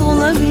aşığı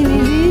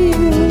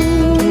olabilirim.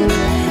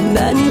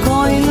 Ben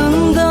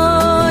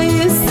koynunda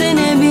 100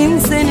 sene 1000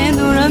 sene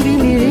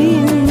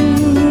durabilirim.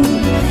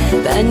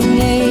 Ben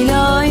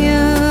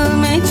Leyla'yı,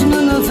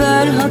 Mecnun'u,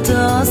 Ferhat'ı,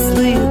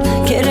 Aslı'yı,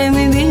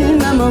 Kerem'i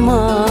bilmem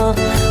ama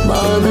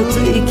Bağdat'ı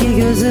iki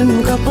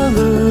gözüm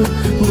kapalı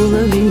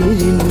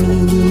bulabilirim.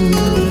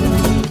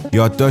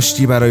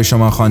 یادداشتی برای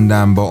شما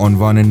خواندم با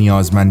عنوان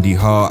نیازمندی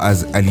ها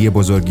از علی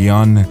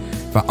بزرگیان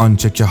و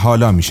آنچه که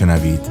حالا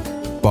میشنوید.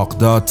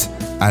 بغداد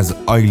از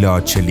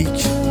آیلا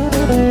چلیک.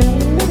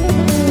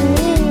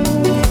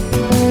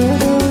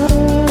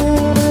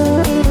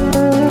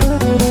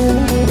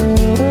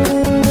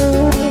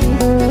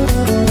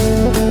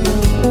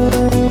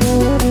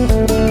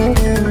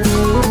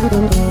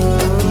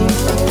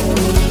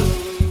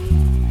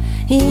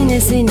 Yine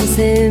seni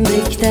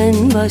sevmekten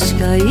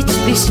başka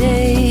hiçbir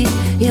şey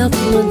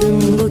yapmadım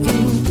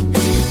bugün.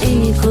 En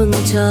iyi konu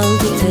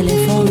çaldı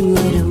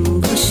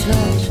telefonlarım,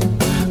 boşver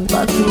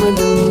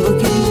bakmadım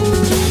bugün.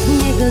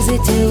 Ne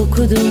gazete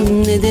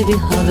okudum ne de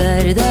bir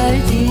haber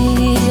derdi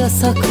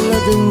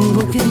yasakladım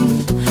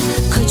bugün.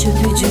 Kaç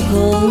öpücük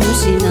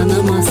olmuş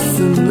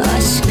inanamazsın,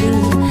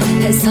 aşkın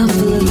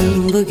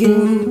hesapladım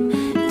bugün.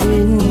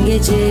 Dün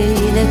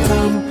geceyle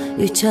tam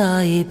 3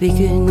 ay bir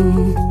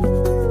gün.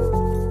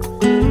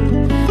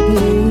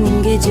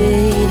 Dün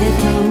geceyle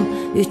tam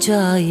 3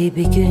 ay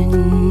bir gün.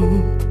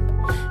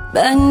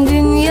 Ben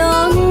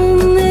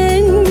dünyanın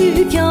en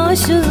büyük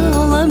aşığı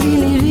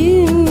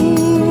olabilirim.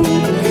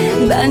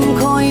 Ben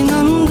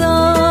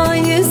koynunda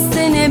 100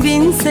 sene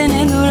 1000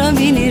 sene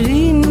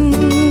durabilirim.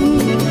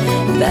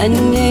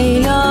 Ben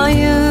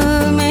Leyla'yı,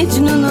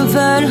 Mecnun'u,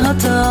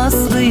 Ferhat'ı,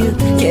 Aslı'yı,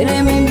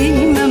 Kerem'i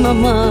bilmem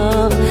ama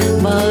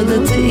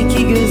Bağdat'ı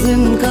iki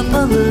gözüm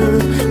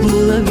kapalı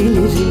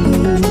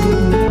bulabilirim.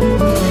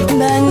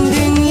 Ben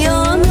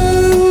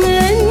dünyanın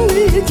en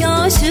büyük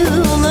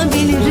aşığı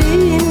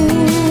olabilirim.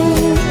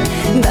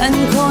 Ben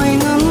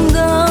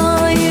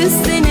koynunda 100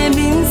 sene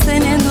 1000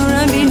 sene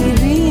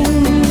durabilirim.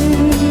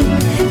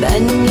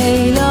 Ben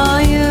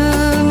Leyla'yı,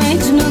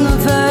 Mecnun'u,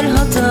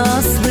 Ferhat'ı,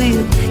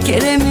 Aslı'yı,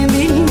 Kerem'i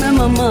bilmem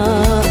ama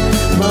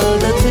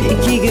Bağdat'ı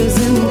iki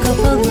gözüm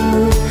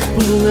kapalı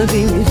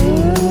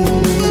bulabilirim.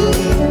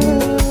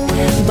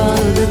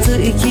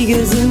 Bağdat'ı iki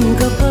gözüm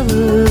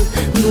kapalı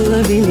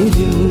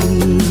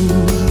bulabilirim.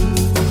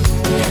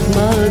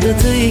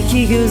 Bağdat'ı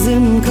iki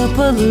gözüm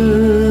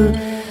kapalı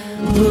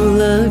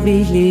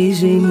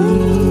bulabilirim.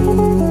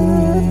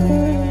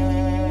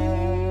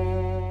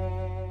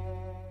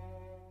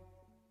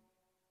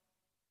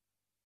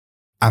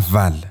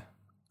 اول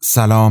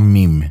سلام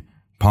میم.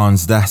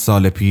 15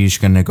 سال پیش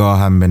که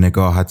نگاهم به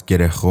نگاهت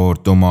گره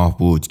خورد 2 ماه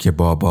بود که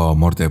بابا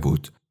مرده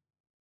بود.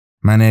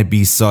 من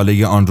 20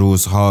 ساله آن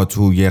روزها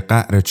توی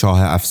قعر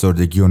چاه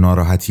افسردگی و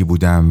ناراحتی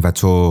بودم و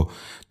تو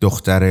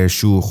دختر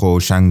شوخ و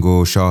شنگ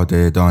و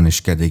شاد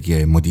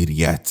دانشکده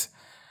مدیریت.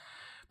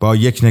 با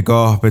یک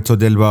نگاه به تو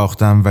دل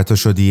باختم و تو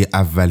شدی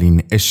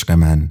اولین عشق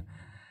من.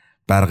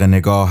 برق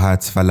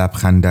نگاهت و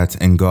لبخندت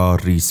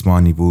انگار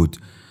ریسمانی بود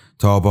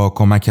تا با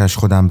کمکش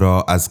خودم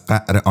را از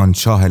قعر آن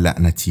چاه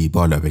لعنتی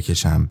بالا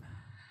بکشم.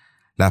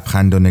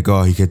 لبخند و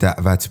نگاهی که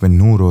دعوت به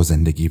نور و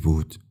زندگی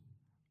بود.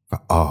 و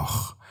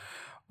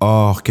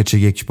آخ که چه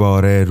یک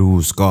باره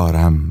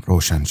روزگارم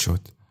روشن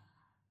شد.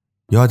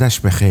 یادش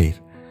بخیر،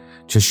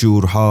 چه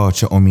شورها،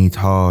 چه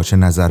امیدها، چه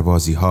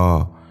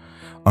نظربازیها.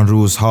 آن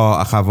روزها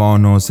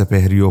اخوان و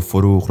سپهری و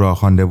فروغ را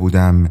خوانده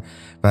بودم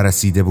و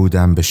رسیده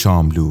بودم به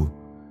شاملو.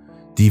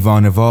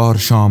 دیوانوار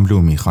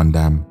شاملو می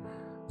خواندم.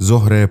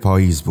 ظهر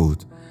پاییز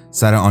بود.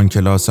 سر آن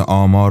کلاس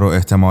آمار و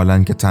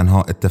احتمالاً که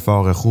تنها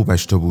اتفاق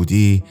خوبش تو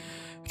بودی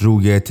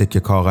روی تکه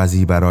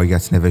کاغذی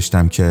برایت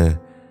نوشتم که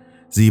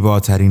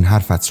زیباترین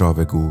حرفت را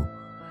بگو،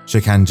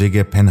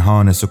 شکنجه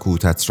پنهان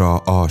سکوتت را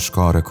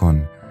آشکار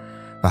کن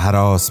و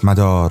هراس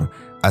مدار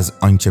از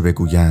آنچه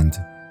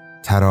بگویند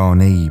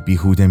ترانه‌ای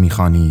بیهوده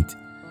می‌خوانید.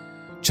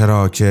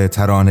 چرا که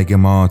ترانه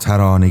ما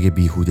ترانه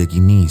بیهودگی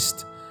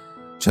نیست،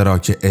 چرا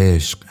که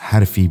عشق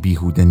حرفی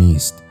بیهوده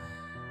نیست.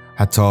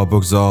 حتی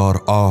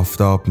بگذار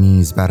آفتاب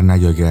نیز بر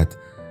نیاید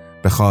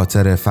به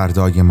خاطر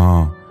فردای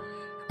ما.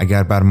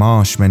 اگر بر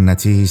ماش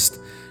منتی است،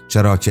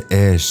 چرا که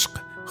عشق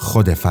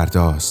خود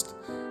فرداست،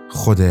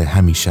 خود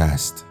همیشه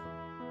است.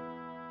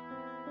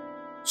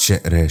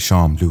 شعر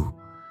شاملو.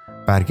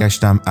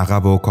 برگشتم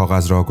عقب و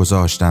کاغذ را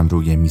گذاشتم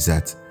روی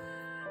میزت.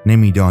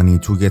 نمیدانی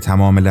توی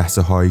تمام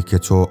لحظه هایی که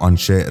تو آن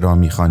شعر را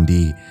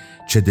میخواندی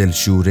چه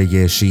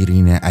دلشوره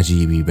شیرین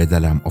عجیبی به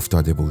دلم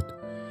افتاده بود.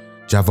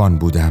 جوان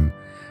بودم.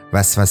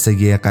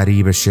 وسوسه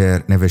غریب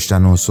شعر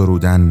نوشتن و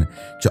سرودن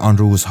که آن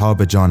روزها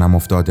به جانم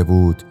افتاده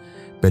بود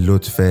به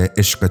لطف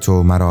عشق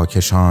تو مرا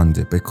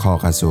کشاند به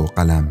کاغذ و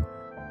قلم.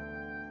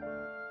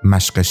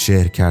 مشق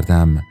شعر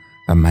کردم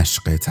و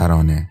مشق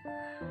ترانه.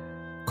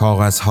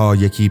 کاغذها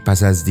یکی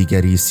پس از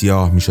دیگری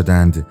سیاه می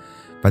شدند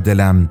و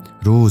دلم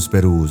روز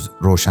به روز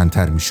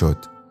روشن‌تر می شد.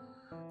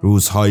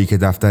 روزهایی که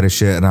دفتر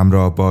شعرم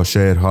را با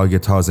شعرهای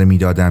تازه می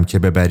دادم که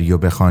ببری و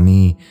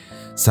بخوانی،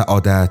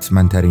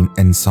 سعادتمندترین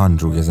انسان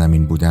روی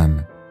زمین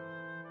بودم.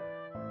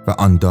 و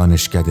آن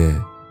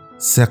دانشکده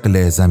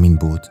ثقل زمین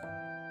بود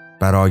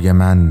برای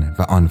من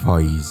و آن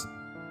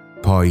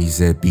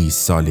پاییز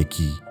 20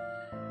 سالگی،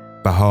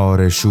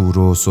 بهار شور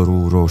و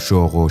سرور و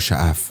شوق و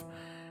شعف.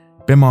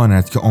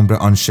 بماند که عمر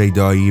آن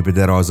شیدایی به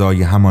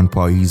درازای همان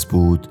پاییز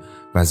بود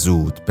و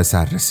زود به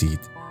سر رسید.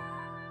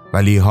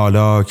 ولی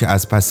حالا که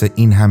از پس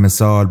این همه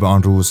سال به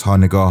آن روزها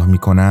نگاه می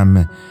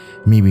کنم،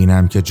 می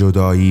بینم که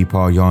جدایی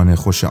پایان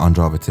خوش آن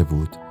رابطه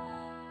بود.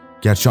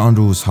 گرچه آن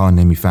روزها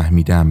نمی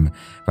فهمیدم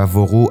و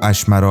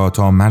وقوعش مرا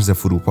تا مرز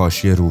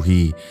فروپاشی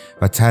روحی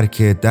و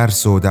ترک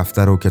درس و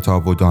دفتر و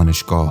کتاب و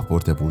دانشگاه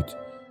برده بود.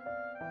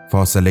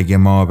 فاصله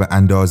ما به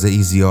اندازه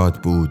ای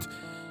زیاد بود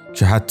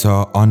که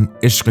حتی آن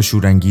عشق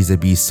شورانگیز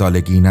 20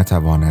 سالگی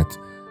نتواند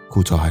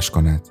کوتاهش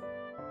کند.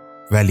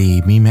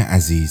 ولی میم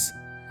عزیز،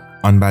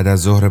 آن بعد از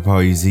ظهر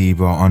پاییزی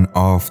با آن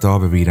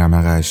آفتاب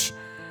بیرمقش،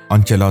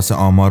 آن کلاس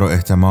آمار و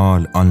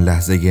احتمال، آن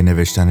لحظه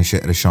نوشتن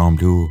شعر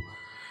شاملو،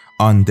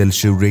 آن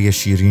دلشوره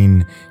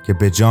شیرین که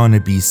به جان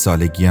 20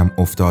 سالگیم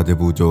افتاده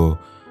بود و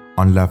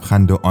آن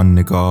لبخند و آن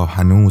نگاه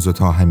هنوز و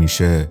تا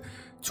همیشه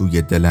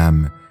توی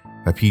دلم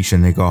و پیش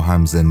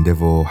نگاهم زنده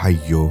و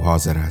حی و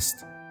حاضر است.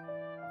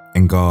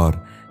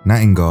 انگار نه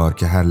انگار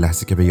که هر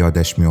لحظه که به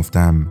یادش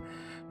میافتم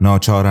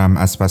ناچارم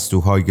از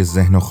پستوهای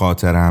ذهن و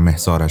خاطرم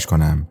احضارش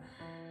کنم.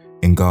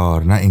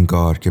 انگار نه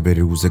انگار که به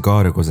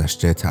روزگار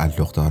گذشته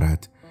تعلق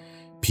دارد.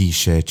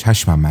 پیش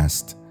چشمم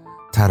است،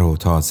 تر و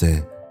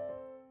تازه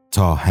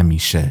تا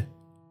همیشه.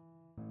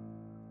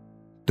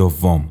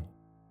 دوم.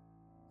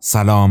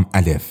 سلام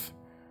الف.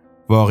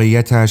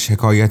 واقعیتش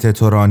حکایت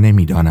تو را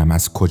نمیدانم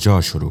از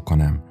کجا شروع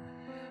کنم.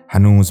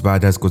 هنوز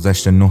بعد از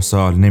گذشت 9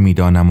 سال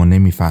نمیدانم و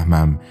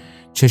نمیفهمم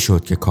چه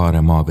شد که کار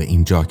ما به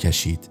اینجا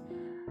کشید.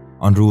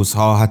 آن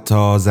روزها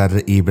حتی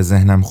ذره‌ای به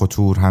ذهنم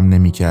خطور هم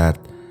نمی کرد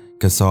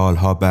که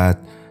سالها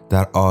بعد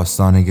در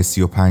آستانه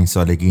 35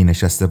 سالگی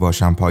نشسته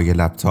باشم پای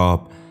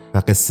لپتاپ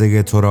و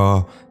قصه تو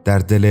را در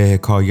دل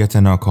حکایت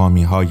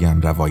ناکامی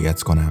هایم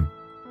روایت کنم.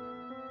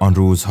 آن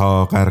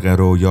روزها غرق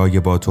رویای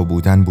با تو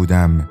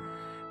بودم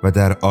و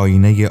در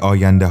آینه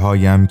آینده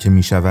هایم که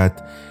می شود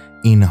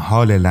این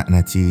حال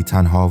لعنتی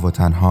تنها و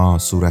تنها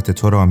صورت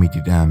تو را می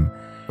دیدم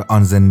و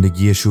آن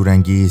زندگی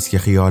شورانگیز که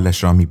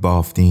خیالش را می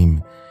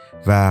بافتیم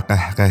و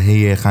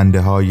قهقهه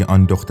خنده های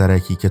آن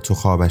دخترکی که تو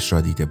خوابش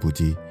را دیده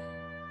بودی.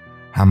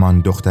 همان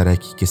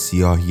دخترکی که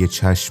سیاهی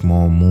چشم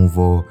و مو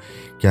و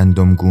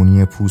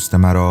گندمگونی پوست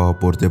مرا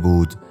برده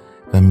بود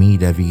و می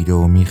دوید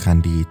و می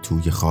خندید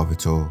توی خواب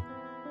تو.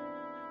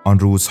 آن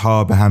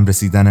روزها به هم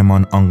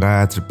رسیدنمان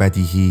آنقدر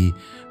بدیهی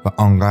و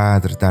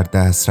آنقدر در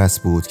دسترس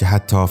بود که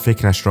حتی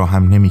فکرش را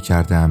هم نمی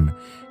کردم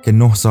که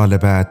 9 سال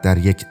بعد در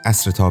یک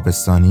عصر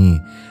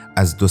تابستانی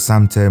از 2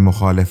 سمت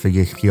مخالف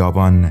یک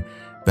خیابان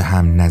به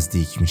هم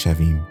نزدیک می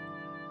شویم.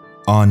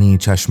 آنی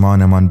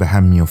چشمانمان به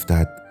هم می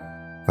افتد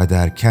و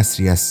در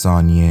کسری از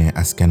ثانیه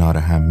از کنار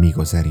هم می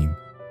گذریم.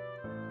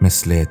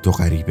 مثل 2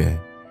 غریبه.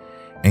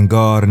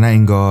 انگار نه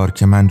انگار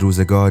که من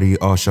روزگاری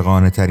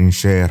عاشقانه ترین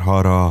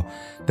شعرها را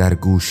در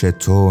گوش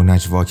تو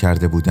نجوا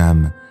کرده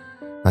بودم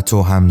و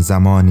تو هم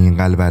زمانی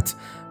قلبت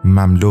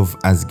مملو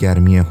از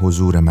گرمی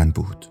حضور من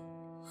بود.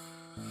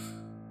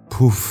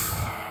 پوف،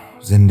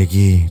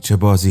 زندگی چه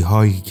بازی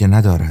هایی که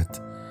ندارد.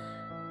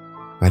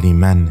 ولی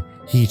من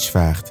هیچ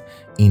وقت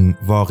این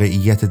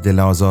واقعیت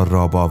دلازار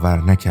را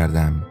باور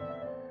نکردم.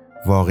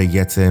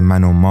 واقعیت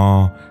من و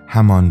ما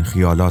همان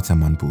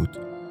خیالاتمان بود.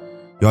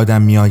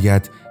 یادم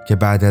میآید که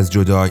بعد از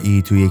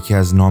جدایی تو یکی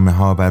از نامه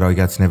ها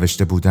برایت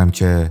نوشته بودم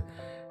که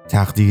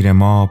تقدیر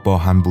ما با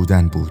هم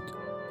بودن بود.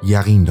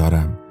 یقین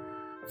دارم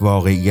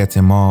واقعیت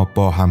ما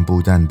با هم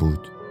بودن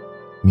بود.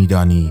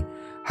 میدانی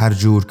هر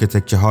جور که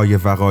تکه های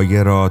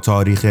وقایع را،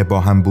 تاریخ با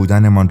هم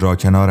بودنمان را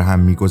کنار هم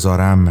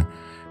میگذارم،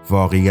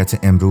 واقعیت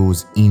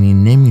امروز اینی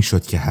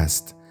نمیشد که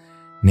هست.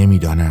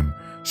 نمیدانم،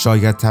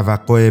 شاید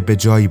توقع به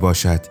جایی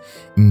باشد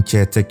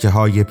اینکه تکه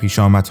های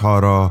پیشامدها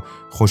را،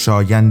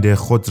 خوشایند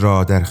خود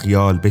را در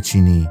خیال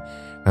بچینی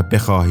و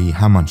بخواهی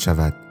همان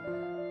شود.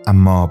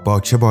 اما با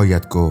چه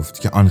باید گفت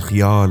که آن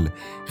خیال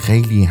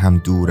خیلی هم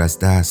دور از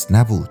دست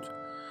نبود.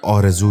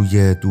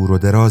 آرزوی دور و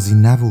درازی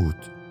نبود.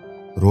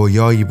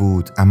 رویایی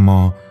بود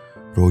اما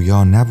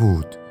رویا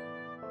نبود.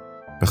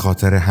 به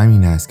خاطر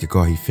همین است که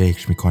گاهی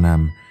فکر می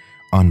کنم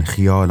آن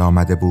خیال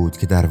آمده بود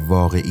که در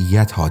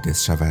واقعیت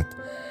حادث شود.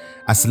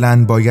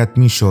 اصلاً باید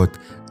می شد،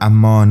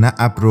 اما نه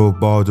ابر و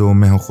باد و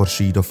مه و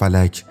خورشید و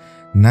فلک،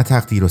 نه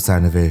تقدیر و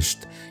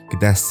سرنوشت که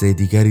دست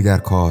دیگری در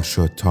کار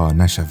شد تا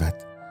نشود.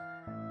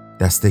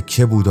 دست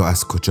که بود و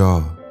از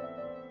کجا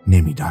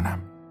نمیدانم،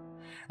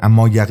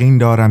 اما یقین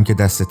دارم که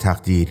دست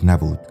تقدیر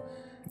نبود.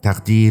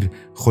 تقدیر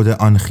خود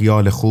آن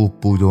خیال خوب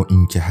بود و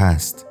این که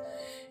هست.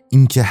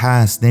 این که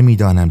هست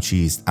نمیدانم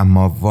چیست،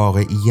 اما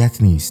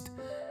واقعیت نیست.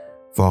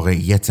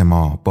 واقعیت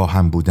ما با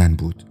هم بودن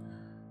بود.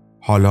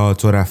 حالا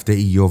تو رفته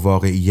ای و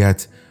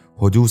واقعیت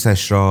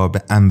حدوثش را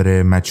به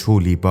امر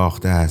مجهولی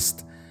باخته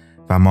است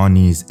و ما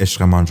نیز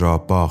عشقمان را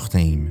باخته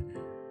ایم،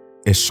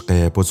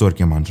 عشق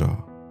بزرگمان را.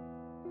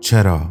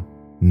 چرا؟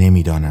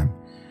 نمیدانم.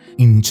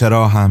 این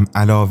چرا هم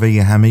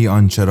علاوه همه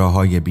آن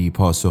چراهای بی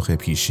پاسخ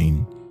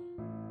پیشین.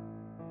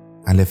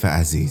 الف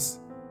عزیز،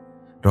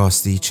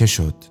 راستی چه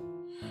شد؟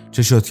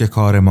 چه شد که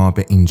کار ما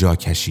به اینجا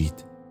کشید؟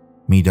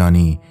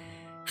 میدانی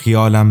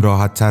خیالم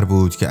راحت تر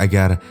بود که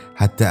اگر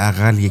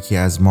حداقل یکی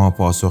از ما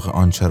پاسخ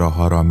آن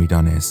چراها را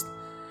میدانست،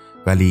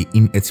 ولی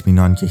این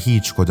اطمینان که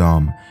هیچ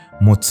کدام،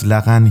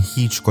 مطلقاً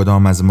هیچ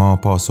کدام از ما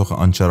پاسخ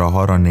آن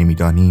چراها را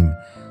نمیدانیم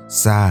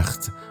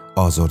سخت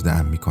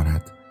آزرده‌ام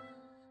می‌کند.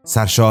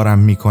 سرشارم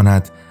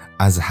می‌کند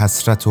از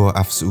حسرت و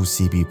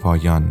افسوسی بی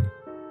پایان.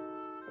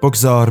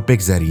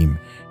 بگذریم.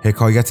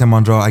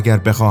 حکایتمان را اگر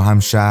بخواهم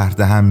شرح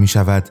دهم می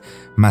شود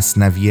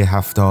مثنوی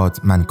 70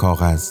 من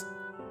کاغذ.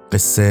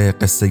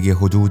 قصه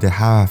حدود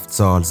 7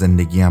 سال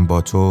زندگیم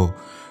با تو،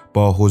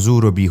 با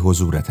حضور و بی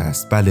حضورت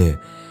است. بله،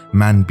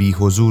 من بی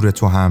حضور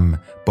تو هم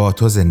با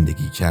تو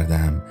زندگی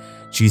کردم،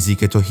 چیزی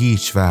که تو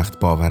هیچ وقت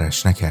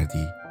باورش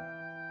نکردی.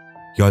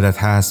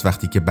 یادت هست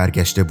وقتی که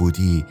برگشته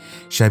بودی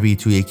شبی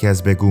توی یکی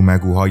از بگو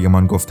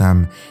مگوهایمان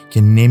گفتم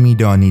که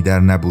نمیدانی در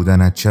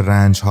نبودنت چه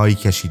رنجهایی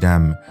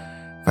کشیدم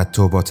و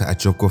تو با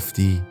تعجب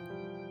گفتی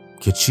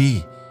که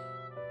چی؟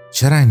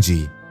 چه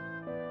رنجی؟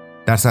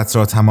 درست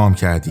را تمام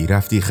کردی،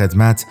 رفتی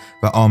خدمت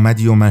و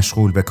آمدی و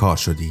مشغول به کار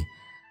شدی.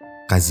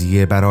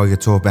 قضیه برای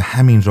تو به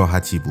همین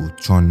راحتی بود،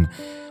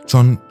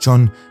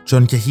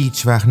 چون که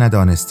هیچ وقت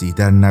ندانستی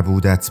در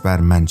نبودت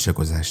بر من چه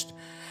گذشت.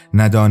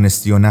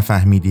 ندانستی و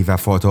نفهمیدی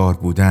وفادار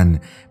بودن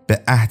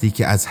به عهدی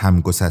که از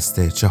هم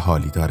گسسته چه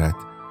حالی دارد.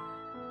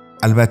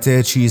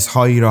 البته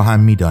چیزهایی را هم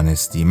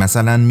میدانستی،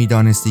 مثلا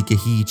میدانستی که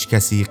هیچ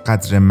کسی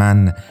قدر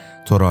من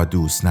تو را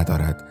دوست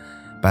ندارد.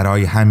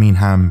 برای همین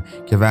هم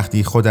که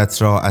وقتی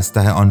خودت را از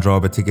ته آن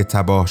رابطه که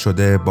تباه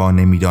شده با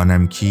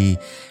نمیدانم کی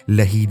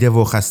لهیده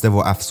و خسته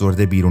و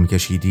افسرده بیرون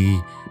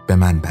کشیدی، به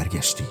من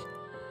برگشتی.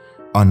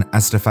 آن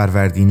عصر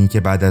فروردینی که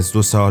بعد از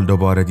 2 سال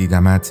دوباره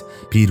دیدمت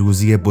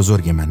پیروزی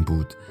بزرگ من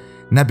بود.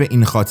 نه به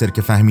این خاطر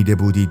که فهمیده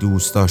بودی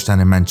دوست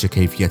داشتن من چه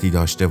کیفیتی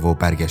داشته و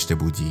برگشته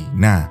بودی،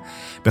 نه،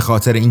 به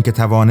خاطر اینکه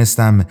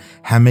توانستم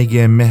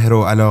همه مهر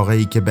و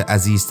علاقه‌ای که به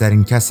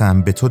عزیزترین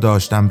کسم به تو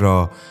داشتم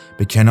را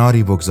به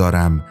کناری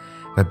بگذارم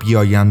و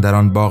بیایم در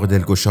آن باغ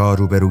دلگشا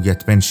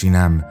روبرویت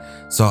بنشینم،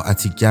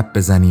 ساعتی گپ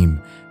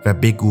بزنیم و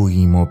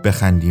بگوییم و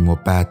بخندیم و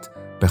بعد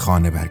به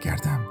خانه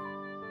برگردم.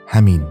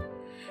 همین.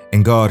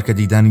 انگار که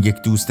دیدن یک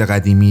دوست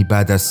قدیمی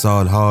بعد از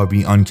سالها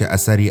بی آنکه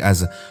اثری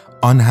از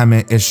آن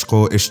همه عشق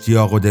و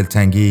اشتیاق و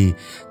دلتنگی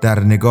در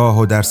نگاه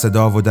و در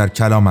صدا و در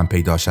کلامم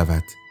پیدا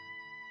شود.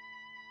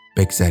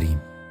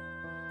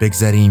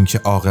 بگذریم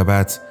که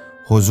عاقبت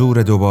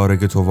حضور دوباره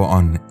تو و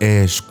آن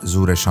عشق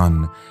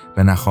زورشان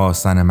به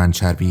نخواستن من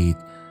چربید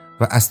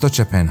و از تو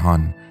چه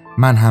پنهان،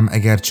 من هم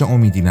اگرچه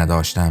امیدی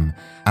نداشتم،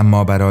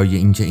 اما برای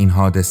اینکه این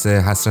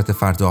حادثه حسرت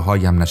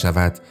فرداهایم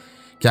نشود،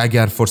 که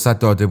اگر فرصت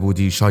داده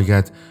بودی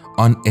شاید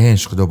آن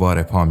عشق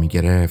دوباره پا می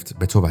گرفت،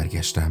 به تو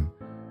برگشتم.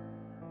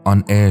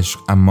 آن عشق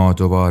اما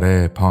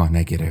دوباره پا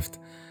نگرفت.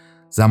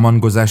 زمان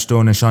گذشت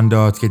و نشان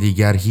داد که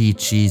دیگر هیچ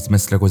چیز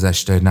مثل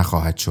گذشته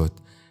نخواهد شد.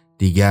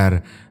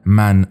 دیگر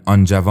من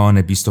آن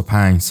جوان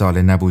 25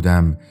 ساله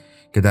نبودم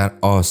که در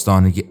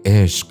آستانه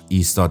عشق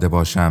ایستاده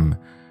باشم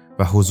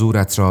و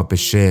حضورت را به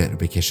شعر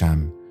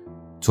بکشم.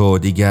 تو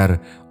دیگر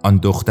آن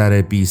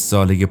دختر 20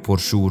 ساله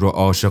پرشور و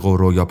عاشق و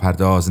رویا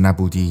پرداز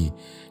نبودی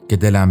که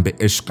دلم به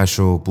عشقش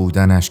و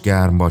بودنش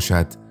گرم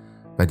باشد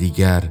و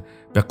دیگر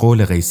به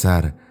قول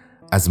قیصر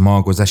از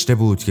ما گذشته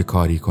بود که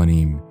کاری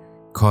کنیم،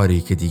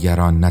 کاری که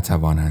دیگران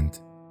نتوانند.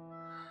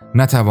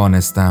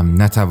 نتوانستیم.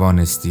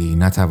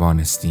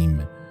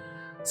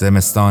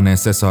 زمستان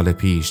 3 سال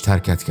پیش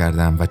ترکت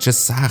کردم و چه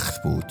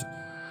سخت بود.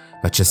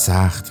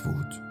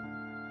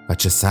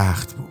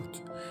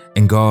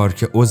 انگار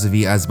که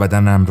عضوی از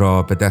بدنم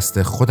را به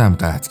دست خودم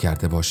قطع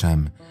کرده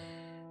باشم.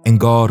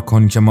 انگار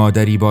کن که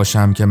مادری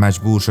باشم که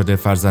مجبور شده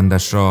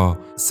فرزندش را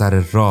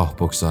سر راه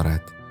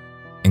بگذارد.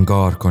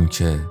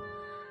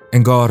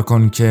 انگار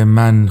کن که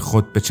من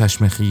خود به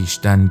چشم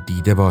خیشتن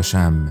دیده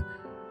باشم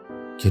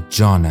که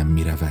جانم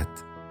می رود.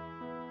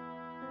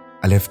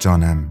 الف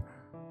جانم،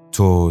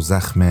 تو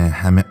زخم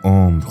همه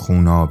عمر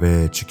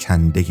خونابه چه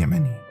کنده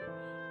منی.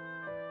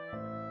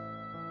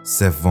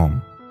 3.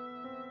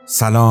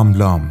 سلام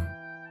لام.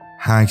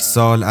 8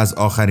 سال از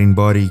آخرین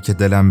باری که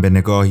دلم به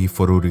نگاهی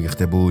فرو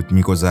ریخته بود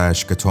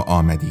میگذشت که تو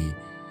آمدی.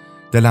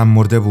 دلم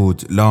مرده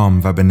بود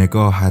لام و به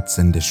نگاهت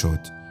زنده شد.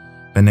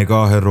 به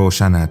نگاه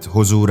روشنت،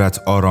 حضورت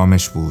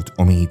آرامش بود،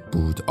 امید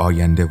بود،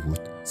 آینده بود،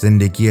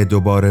 زندگی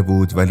دوباره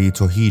بود، ولی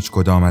تو هیچ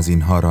کدام از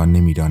اینها را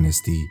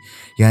نمیدانستی.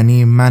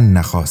 یعنی من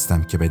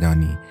نخواستم که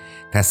بدانی.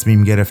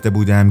 تصمیم گرفته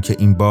بودم که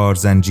این بار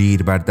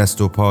زنجیر بر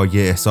دست و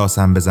پای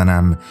احساسم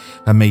بزنم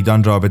و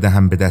میدان را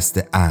بدهم به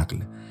دست عقل،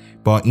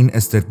 با این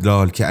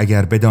استدلال که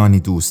اگر بدانی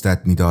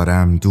دوستت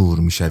می‌دارم دور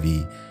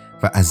می‌شوی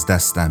و از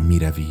دستم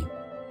می‌روی.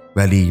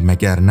 ولی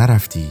مگر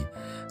نرفتی؟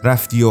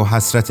 رفتی و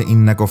حسرت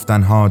این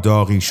نگفتنها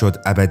داغی شد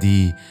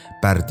ابدی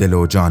بر دل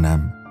و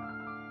جانم.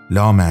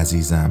 لام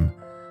عزیزم،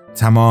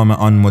 تمام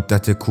آن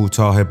مدت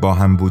کوتاه با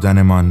هم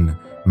بودنمان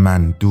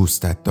من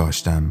دوستت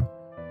داشتم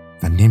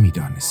و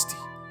نمیدانستی.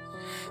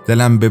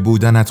 دلم به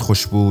بودنت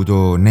خوش بود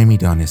و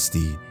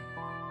نمیدانستی.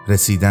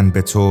 رسیدن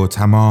به تو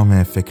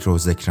تمام فکر و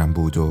ذکرم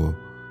بود و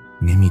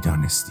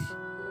نمیدانستی.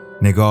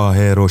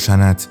 نگاه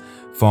روشنت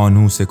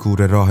فانوس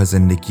کور راه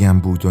زندگیم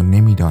بود و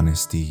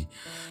نمیدانستی.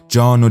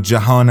 جان و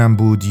جهانم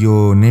بودی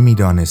و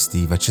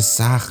نمیدانستی. و چه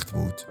سخت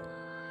بود،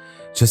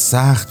 چه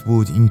سخت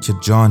بود این که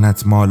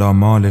جانت مالا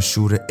مال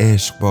شور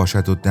عشق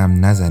باشد و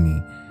دم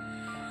نزنی.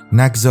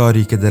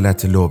 نگذاری که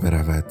دلت لو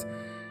برود،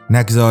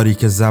 نگذاری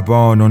که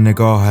زبان و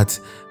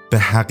نگاهت به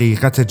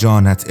حقیقت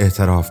جانت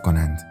اعتراف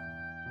کنند.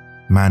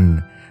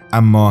 من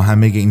اما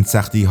همه این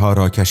سختی ها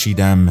را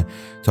کشیدم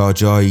تا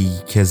جایی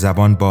که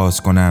زبان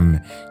باز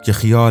کنم که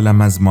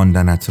خیالم از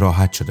ماندنت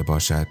راحت شده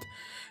باشد،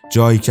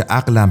 جایی که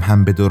عقلم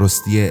هم به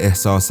درستی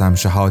احساسم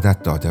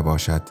شهادت داده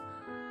باشد.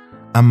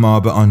 اما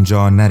به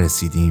آنجا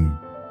نرسیدیم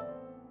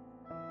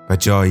و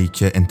جایی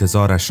که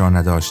انتظارش را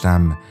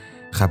نداشتم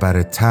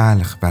خبر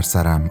تلخ بر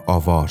سرم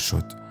آوار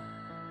شد.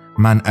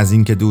 من از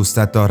این که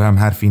دوستت دارم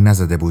حرفی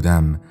نزده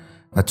بودم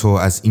و تو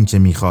از این که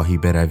میخواهی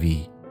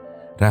بروی.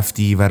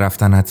 رفتی و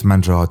رفتنت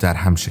من را در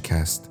هم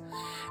شکست.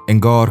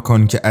 انگار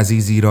کن که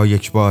عزیزی را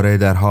یک باره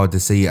در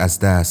حادثه ای از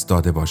دست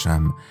داده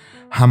باشم،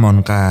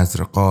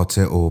 همانقدر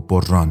قاطع و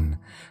بران،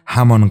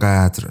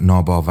 همانقدر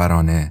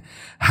ناباورانه،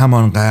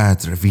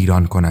 همانقدر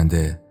ویران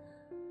کننده.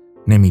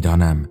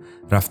 نمیدانم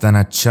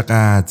رفتنت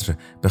چقدر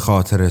به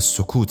خاطر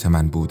سکوت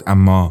من بود،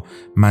 اما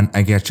من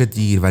اگرچه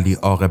دیر ولی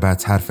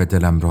عاقبت حرف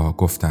دلم را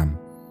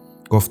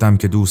گفتم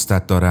که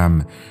دوستت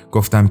دارم،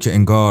 گفتم که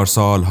انگار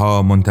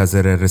سالها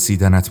منتظر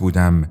رسیدنت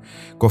بودم،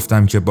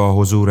 گفتم که با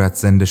حضورت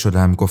زنده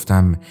شدم،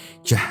 گفتم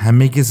که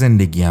همه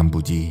زندگیم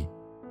بودی،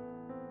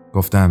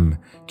 گفتم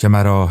که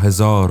مرا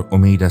 1000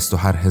 امید است و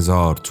هر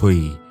 1000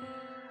 تویی.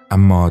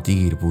 اما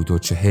دیر بود و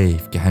چه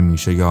حیف که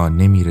همیشه یا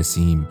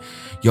نمیرسیم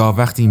یا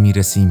وقتی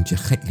میرسیم که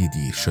خیلی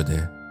دیر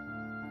شده.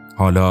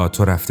 حالا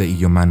تو رفته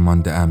ای و من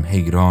مانده ام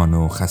حیران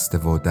و خسته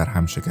و در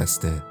هم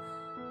شکسته.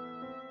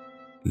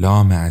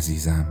 لام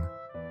عزیزم،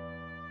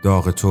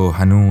 داغ تو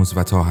هنوز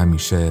و تا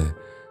همیشه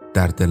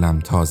در دلم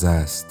تازه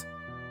است.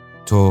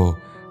 تو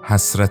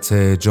حسرت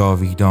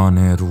جاویدان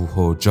روح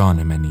و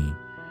جان منی.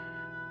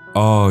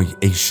 آی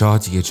ای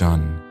شادی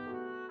جان،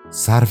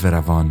 سرو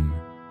روان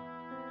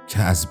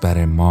که از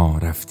بر ما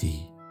رفتی.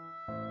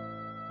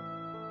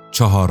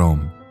 4.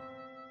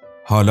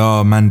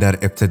 حالا من در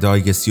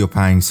ابتدای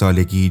 35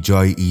 سالگی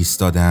جای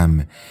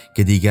ایستادم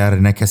که دیگر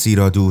نه کسی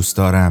را دوست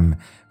دارم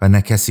و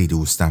نه کسی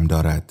دوستم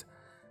دارد.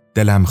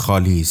 دلم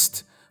خالی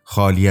است،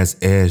 خالی از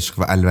عشق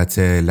و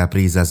البته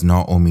لبریز از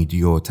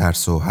ناامیدی و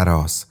ترس و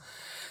هراس.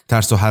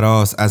 ترس و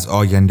هراس از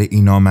آینده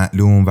ای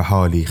نامعلوم و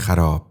حالی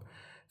خراب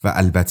و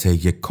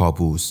البته یک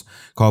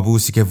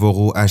کابوسی که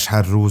وقوعش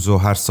هر روز و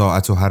هر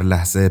ساعت و هر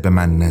لحظه به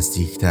من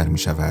نزدیکتر می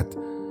شود.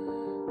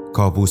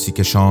 کابوسی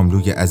که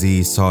شاملوی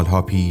عزیز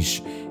سالها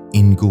پیش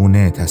این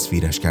گونه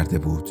تصویرش کرده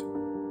بود.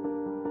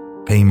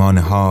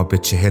 پیمانه ها به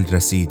 40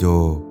 رسید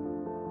و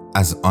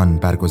از آن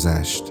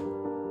برگذشت.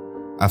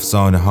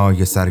 افسانه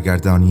های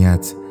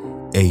سرگردانیت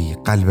ای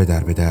قلب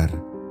در به در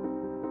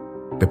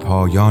به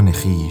پایان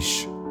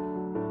خیش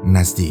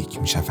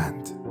نزدیک می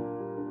شوند.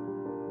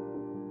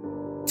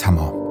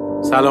 تمام.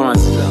 سلام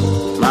عزیزم،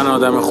 من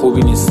آدم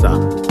خوبی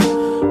نیستم.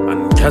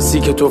 من کسی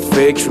که تو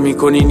فکر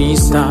میکنی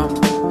نیستم.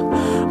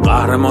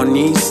 قهرمان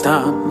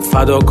نیستم،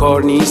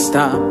 فداکار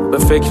نیستم، به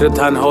فکر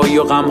تنهایی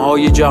و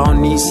غمهای جهان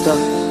نیستم.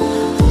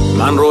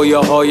 من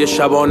رویاهای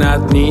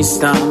شبانت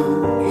نیستم،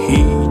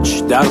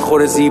 هیچ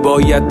درخور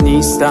زیباییت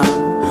نیستم.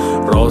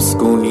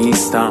 راستگو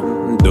نیستم،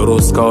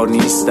 درستکار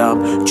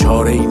نیستم،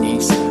 چاره ای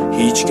نیست،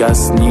 هیچ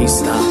کس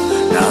نیستم.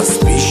 نه از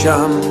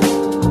پیشم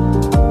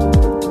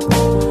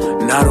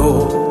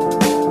نرو،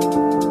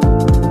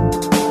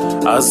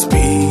 از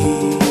پیشم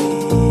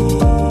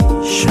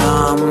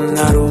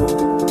نرو،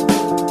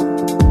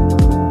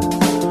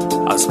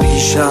 از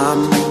پیشم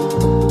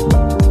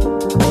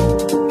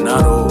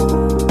نرو،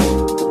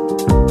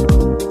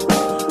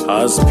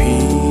 از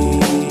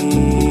پیشم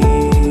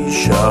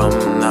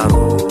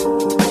نرو.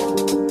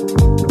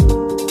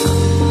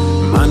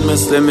 من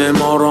مثل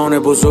معماران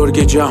بزرگ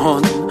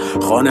جهان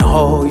خانه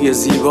های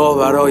زیبا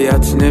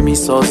برایت نمی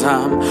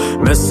سازم.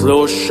 مثل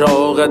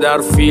عشاق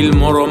در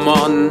فیلم و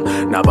رمان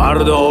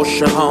نبرد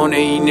عاشقانه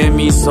ای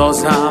نمی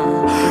سازم.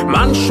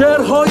 من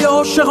شعرهای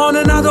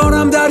عاشقانه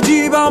ندارم در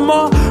جیب،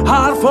 اما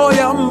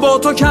حرفایم با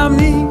تو کم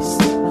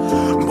نیست.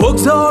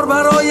 بگذار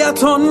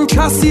برایتان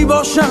کسی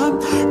باشم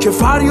که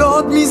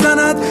فریاد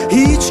میزند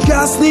هیچ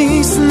کس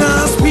نیست.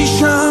 نه از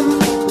پیشم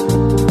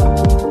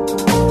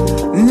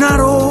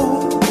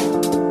نرو،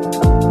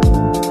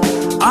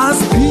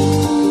 از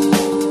پیشم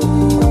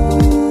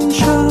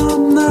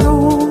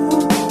نرو،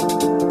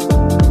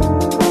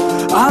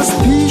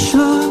 از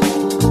پیشم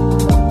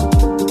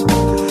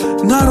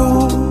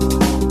نرو،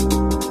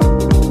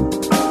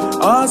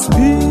 از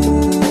پیشم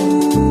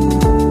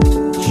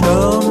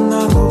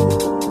نرو.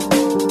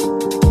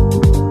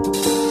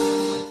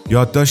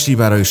 یادداشتی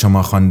برای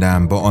شما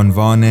خواندم با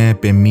عنوان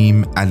به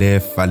میم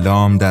الف و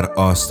لام در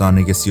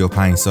آستانه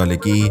 35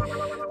 سالگی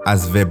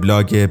از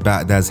وبلاگ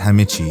بعد از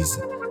همه چیز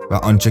و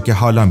آنچه که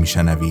حالا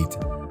میشنوید.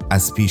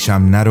 از پیشم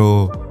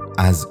نرو،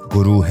 از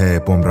گروه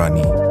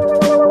بمرانی.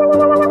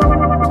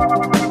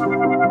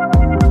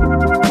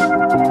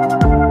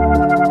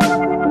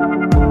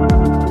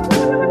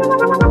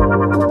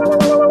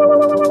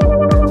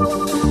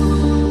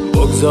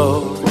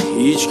 بگذار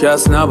هیچ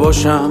کس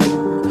نباشم،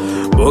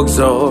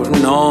 بگذار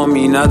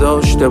نامی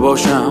نداشته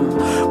باشم،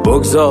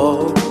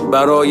 بگذار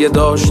برای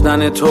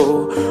داشتن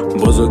تو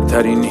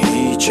بزرگترین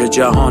هیچ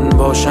جهان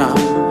باشم.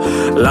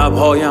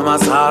 لبهایم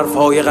از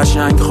حرفهای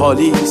قشنگ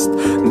خالی است،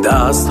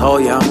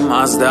 دستهایم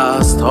از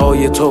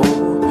دستهای تو.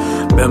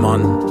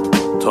 بمان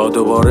تا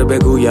دوباره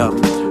بگویم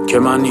که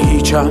من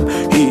هیچم،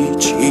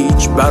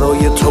 هیچ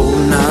برای تو.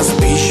 نه از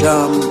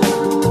پیشم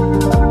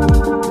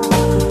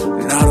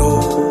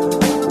نرو،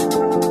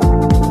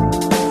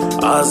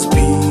 از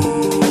پیشم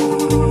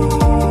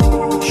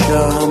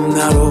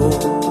نرو،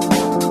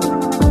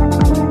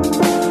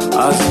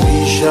 از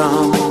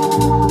پیشم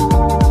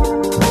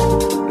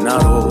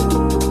نرو،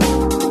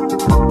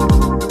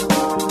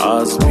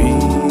 از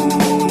پیشم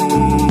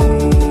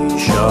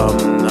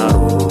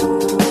نرو.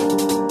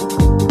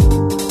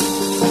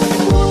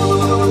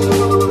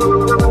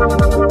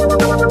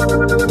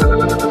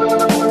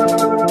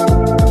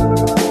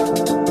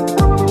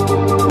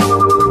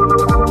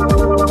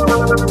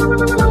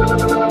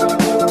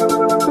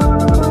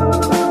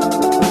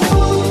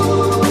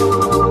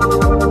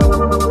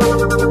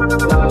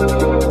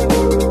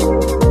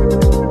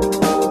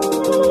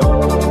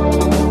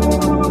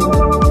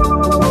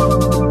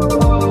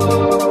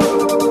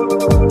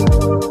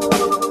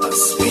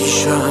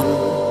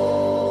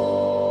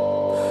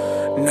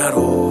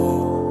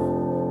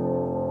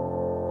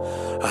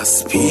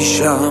 از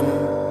پیشم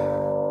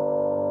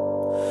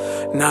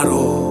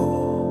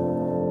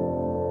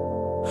نرو،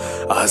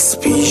 از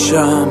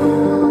پیشم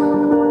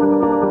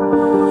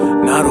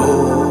نرو،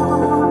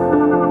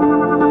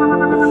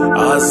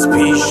 از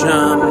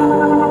پیشم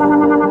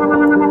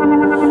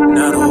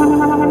نرو،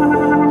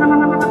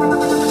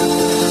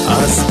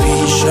 از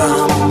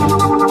پیشم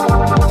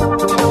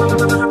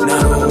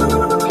نرو،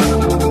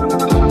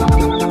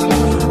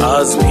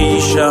 از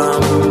پیشم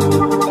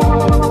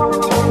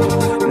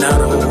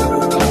نرو،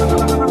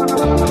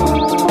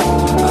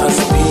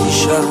 از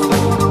پیشم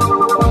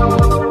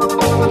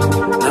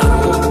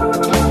نرو،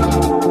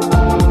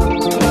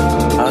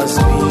 از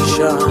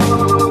پیشم.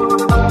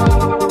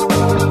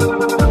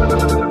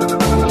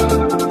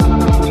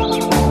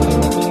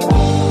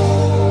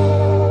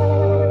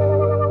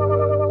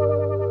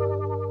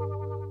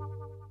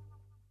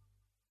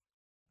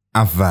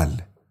 اول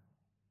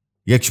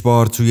یک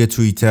بار توی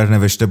توییتر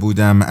نوشته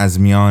بودم از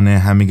میان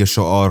همه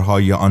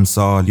شعارهای آن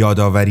سال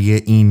یادآوری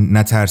این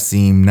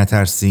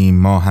نترسیم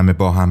ما همه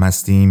با هم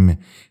هستیم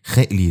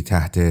خیلی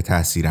تحت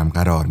تأثیرم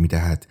قرار می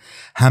دهد.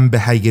 هم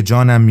به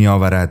هیجانم می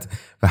آورد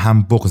و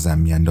هم بغضم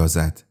می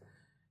اندازد.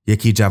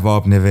 یکی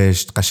جواب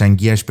نوشت،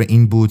 قشنگیش به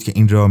این بود که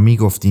این را می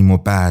گفتیم و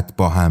بعد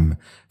با هم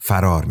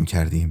فرار می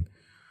کردیم.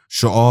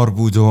 شعار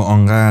بود و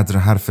آنقدر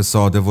حرف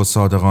ساده و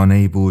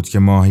صادقانه‌ای بود که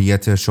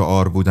ماهیت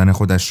شعار بودن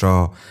خودش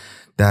را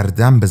در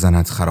دم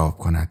بزند خراب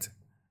کند.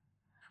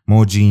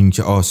 موجیم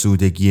که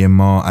آسودگی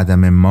ما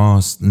عدم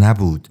ماست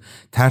نبود،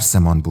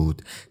 ترسمان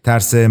بود،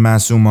 ترس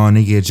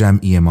معصومانه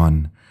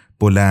جمعیمان.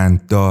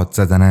 بلند داد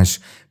زدنش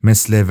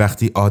مثل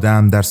وقتی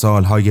آدم در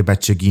سالهای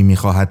بچگی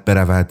می‌خواهد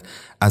برود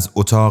از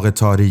اتاق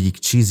تاریک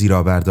چیزی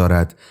را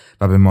بردارد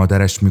و به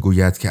مادرش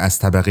میگوید که از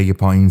طبقه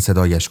پایین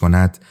صدایش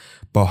کند،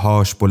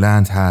 باهاش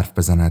بلند حرف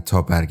بزند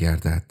تا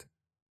برگردد.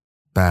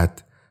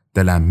 بعد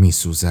دلم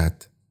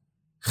میسوزد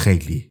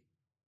خیلی.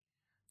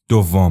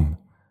 دوم،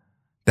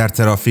 در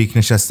ترافیک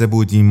نشسته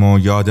بودیم و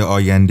یاد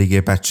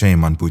آینده بچه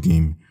ایمان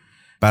بودیم.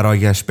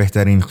 برایش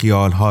بهترین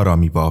خیالها را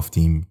می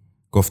بافتیم.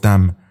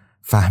 گفتم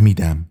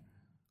فهمیدم.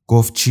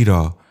 گفت چی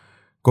را؟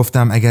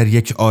 گفتم اگر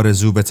یک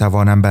آرزو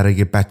بتوانم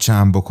برای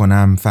بچه‌ام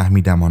بکنم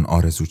فهمیدم آن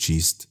آرزو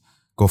چیست.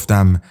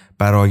 گفتم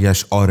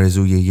برایش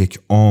آرزوی یک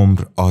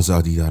عمر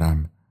آزادی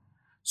دارم.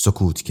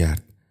 سکوت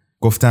کرد.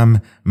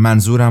 گفتم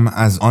منظورم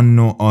از آن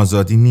نوع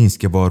آزادی نیست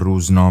که با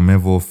روزنامه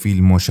و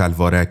فیلم و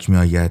شلوارک می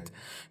آید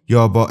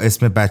یا با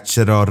اسم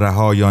بچه را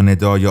رها یا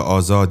ندا یا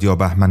آزاد یا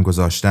بهمن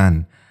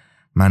گذاشتن.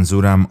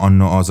 منظورم آن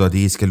نوع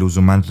آزادی است که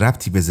لزوما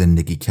ربطی به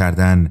زندگی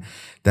کردن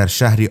در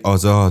شهری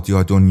آزاد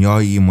یا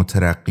دنیایی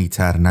مترقی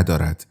تر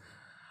ندارد.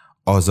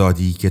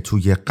 آزادی که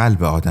توی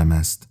قلب آدم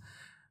است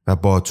و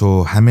با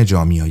تو همه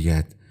جا می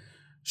آید.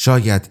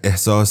 شاید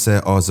احساس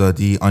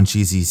آزادی آن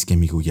چیزی است که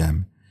می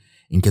گویم.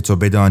 اینکه تو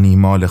بدانی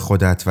مال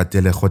خودت و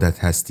دل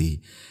خودت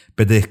هستی،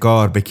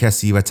 بدهکار به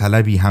کسی و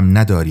طلبی هم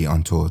نداری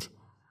آنطور،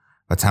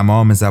 و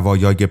تمام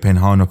زوایای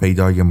پنهان و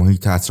پیدای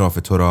محیط اطراف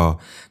تو را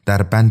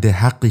در بند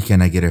حقی که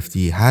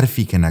نگرفتی،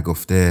 حرفی که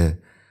نگفته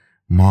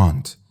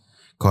ماند،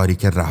 کاری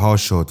که رها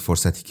شد،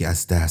 فرصتی که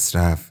از دست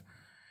رفت،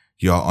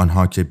 یا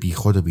آنها که بی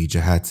خود و بی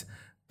جهت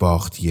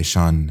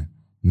باختیشان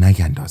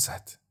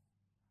نگندازد.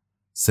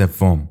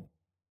 سوم،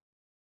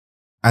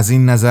 از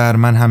این نظر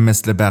من هم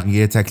مثل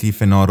بقیه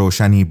تکلیف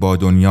ناروشنی با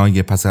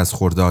دنیای پس از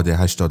خرداد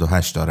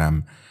 88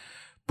 دارم.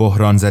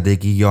 بحران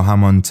زدگی یا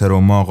همان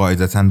تروما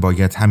قاعدتاً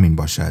باید همین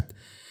باشد.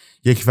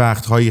 یک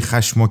وقتهایی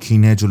خشم و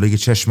کینه جلوی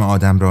چشم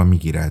آدم را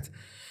میگیرد.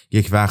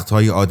 یک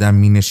وقتهایی آدم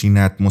می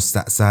نشیند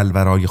مستعسل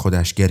برای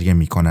خودش گریه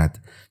می کند.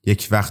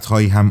 یک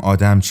وقتهایی هم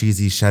آدم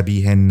چیزی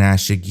شبیه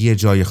نشگی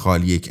جای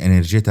خالی یک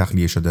انرژی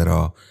تخلیه شده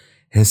را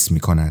حس می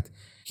کند.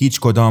 هیچ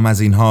کدام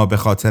از اینها به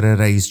خاطر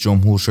رئیس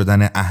جمهور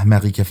شدن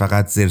احمقی که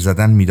فقط زر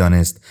زدن می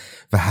دانست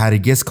و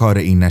هرگز کار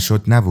این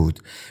نشد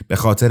نبود. به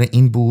خاطر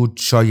این بود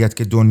شاید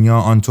که دنیا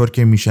آنطور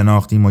که می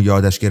شناختیم و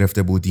یادش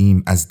گرفته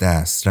بودیم از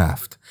دست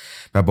رفت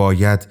و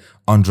باید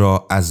آن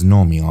را از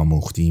نو می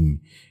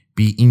آموختیم،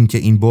 بی این که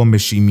این بمب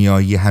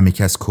شیمیایی همه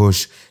کس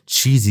کش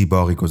چیزی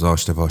باقی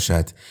گذاشته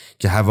باشد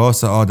که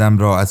حواس آدم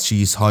را از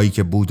چیزهایی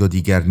که بود و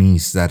دیگر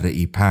نیست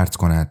ذره‌ای پرت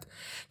کند،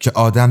 که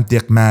آدم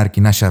دقمرگ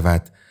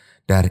نشود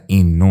در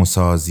این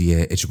نوسازی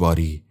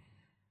اجباری.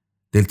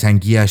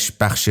 دلتنگیش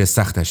بخش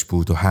سختش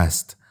بود و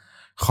هست،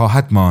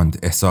 خواهد ماند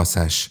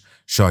احساسش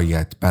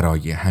شاید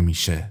برای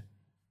همیشه.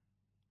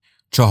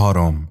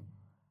 4.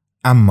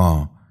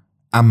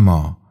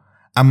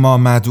 اما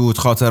معدود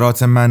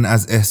خاطرات من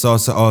از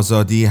احساس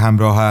آزادی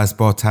همراه است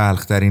با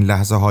تلخ در این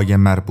لحظه های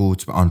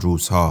مربوط به آن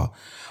روزها.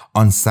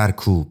 آن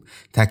سرکوب،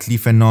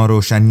 تکلیف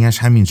ناروشنیش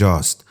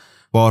همینجاست.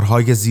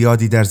 بارهای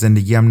زیادی در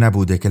زندگیم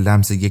نبوده که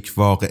لمس یک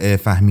واقعه،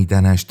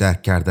 فهمیدنش،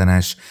 درک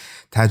کردنش،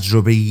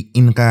 تجربه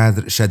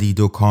اینقدر شدید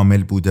و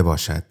کامل بوده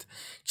باشد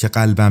که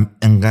قلبم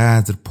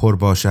انقدر پر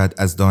باشد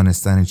از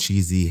دانستن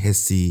چیزی،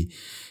 حسی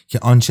که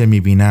آنچه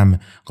میبینم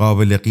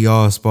قابل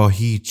قیاس با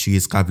هیچ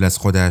چیز قبل از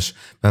خودش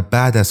و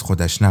بعد از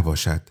خودش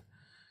نباشد.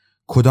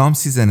 کدام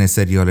سیزن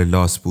سریال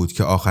لاس بود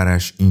که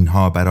آخرش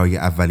اینها برای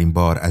اولین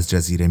بار از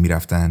جزیره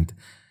میرفتند؟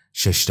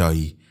 6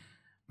 تایی.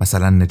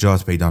 مثلا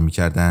نجات پیدا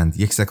میکردند.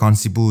 یک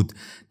سکانسی بود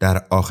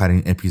در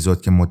آخرین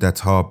اپیزود که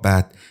مدتها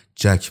بعد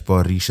جک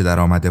با ریش در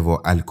آمده و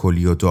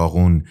الکلی و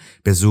داغون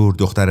به زور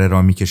دختره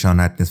را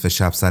میکشاند نصف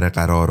شب سر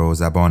قرار و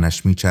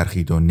زبانش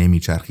میچرخید و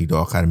نمیچرخید و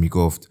آخر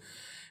میگفت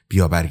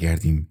بیا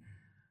برگردیم.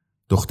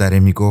 دختره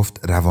میگفت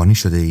روانی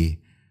شده ای؟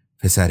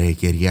 پسره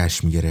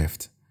گریهش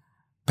میگرفت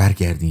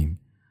برگردیم.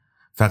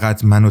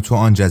 فقط من و تو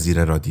آن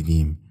جزیره را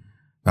دیدیم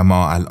و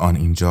ما الان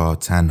اینجا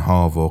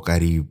تنها و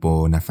غریب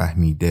و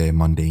نفهمیده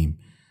مانده ایم.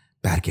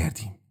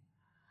 برگردیم.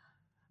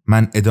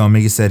 من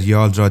ادامه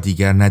سریال را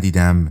دیگر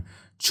ندیدم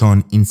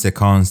چون این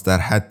سکانس در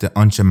حد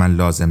آنچه من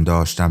لازم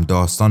داشتم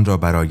داستان را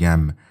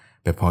برایم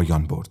به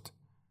پایان برد.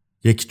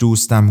 یک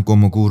دوستم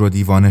گم و گور و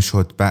دیوانه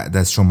شد بعد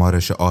از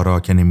شمارش آرا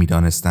که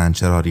نمیدانستند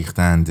چرا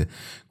ریختند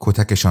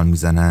کتکشان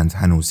میزنند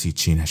هنوز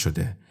هیچی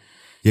نشده.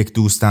 یک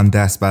دوستم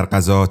دست بر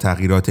قضا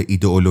تغییرات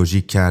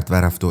ایدئولوژیک کرد و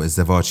رفت و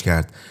ازدواج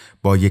کرد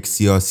با یک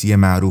سیاسی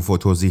معروف و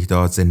توضیح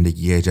داد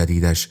زندگی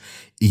جدیدش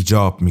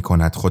ایجاب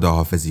میکند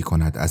خداحافظی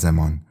کند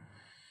ازمان.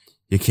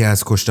 یکی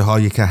از کشته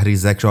های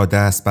کهریزک را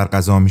دست بر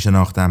قضا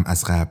میشناختم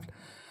از قبل.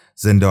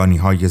 زندانی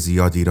های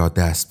زیادی را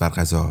دست بر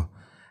قضا.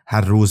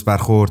 هر روز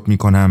برخورد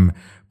میکنم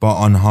با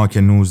آنها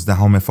که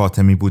 19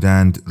 فاطمی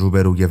بودند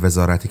روبروی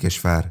وزارت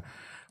کشور،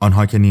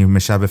 آنها که نیمه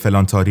شب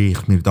فلان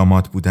تاریخ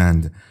میرداماد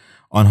بودند،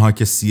 آنها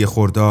که 30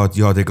 خرداد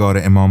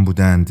یادگار امام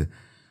بودند.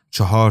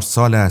 4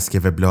 سال است که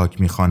وبلاگ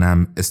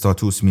میخوانم،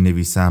 استاتوس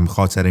مینویسم،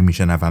 خاطره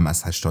میشنوم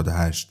از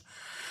 88.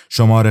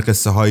 شمار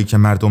قصه هایی که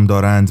مردم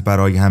دارند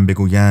برای هم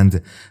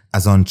بگویند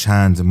از آن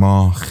چند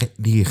ماه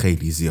خیلی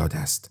خیلی زیاد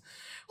است.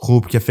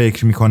 خوب که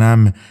فکر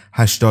میکنم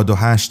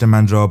 88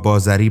 من را با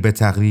ضریب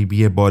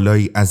تقریبی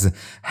بالایی از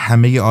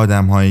همه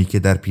آدم هایی که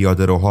در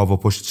پیاده روها و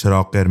پشت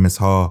چراغ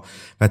قرمزها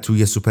و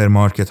توی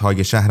سوپرمارکت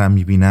های شهرم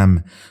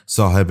میبینم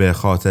صاحب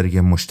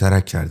خاطره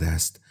مشترک کرده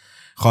است.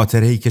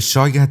 خاطره‌ای که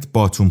شاید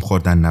باتوم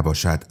خوردن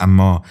نباشد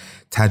اما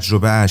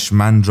تجربه اش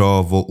من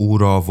را و او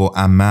را و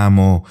عمم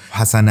و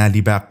حسن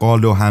علی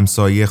بقال و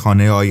همسایه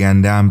خانه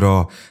آینده‌ام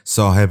را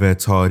صاحب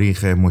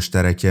تاریخ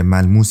مشترک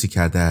ملموسی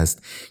کرده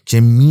است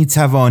که می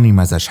توانیم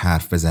ازش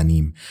حرف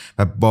بزنیم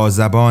و با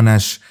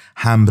زبانش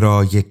هم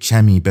را یک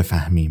کمی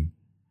بفهمیم.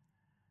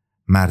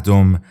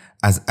 مردم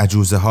از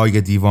عجوزه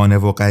های دیوانه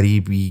و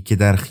غریبی که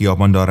در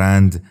خیابان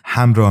دارند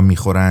هم را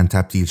میخورند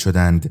تبدیل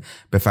شدند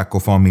به فک و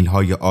فامیل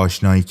های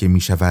آشنایی که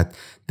میشود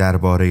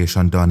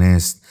دربارهشان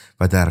دانست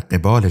و در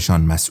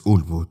قبالشان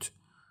مسئول بود.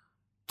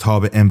 تا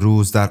به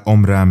امروز در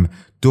عمرم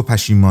 2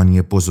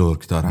 پشیمانی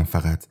بزرگ دارم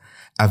فقط.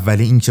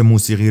 اولی این که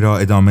موسیقی را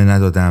ادامه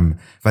ندادم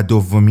و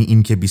دومی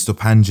این که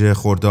 25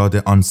 خرداد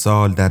آن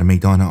سال در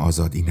میدان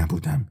آزادی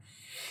نبودم.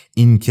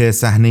 این که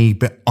صحنه‌ای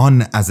به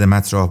آن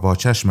عظمت را با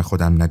چشم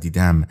خودم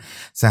ندیدم،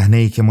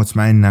 صحنه‌ای که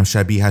مطمئنم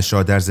شبیهش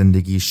را در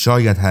زندگی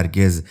شاید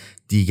هرگز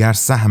دیگر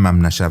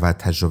سهمم نشود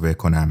تجربه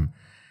کنم.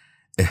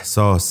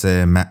 احساس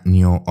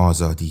معنی و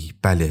آزادی.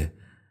 بله،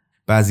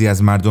 بعضی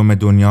از مردم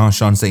دنیا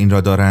شانس این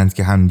را دارند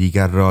که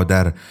همدیگر را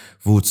در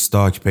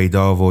وودستاک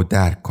پیدا و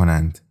درک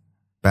کنند.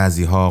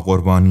 بعضی ها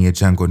قربانی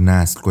جنگ و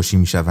نسل کشی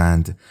می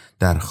شوند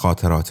در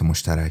خاطرات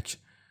مشترک.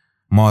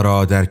 ما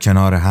را در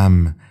کنار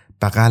هم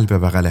بغل به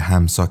بغل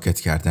هم ساکت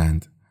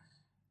کردند.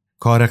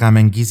 کار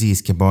غم‌انگیزی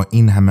است که با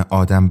این همه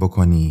آدم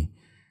بکنی،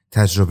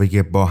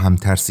 تجربه با هم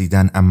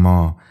ترسیدن،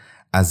 اما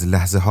از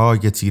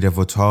لحظه‌های تیره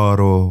و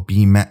تار و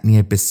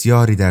بی‌معنی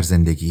بسیاری در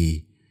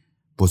زندگی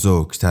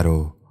بزرگتر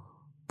و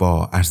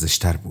با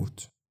ارزشتر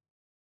بود.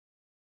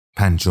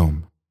 5.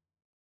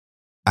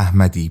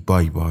 احمدی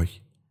بای بای.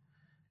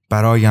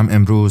 برایم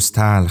امروز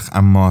تلخ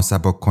اما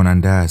سبک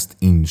کننده است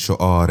این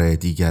شعار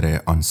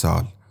دیگر آن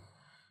سال.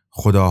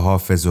 خدا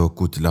حافظ و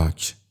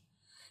گودلاک،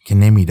 که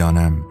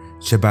نمیدانم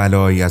چه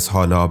بلایی از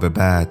حالا به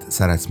بعد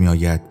سرت می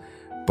آید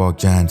با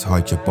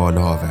گندهایی که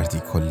بالا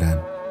آوردی کلن.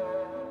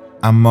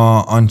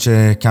 اما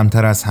آنچه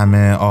کمتر از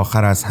همه،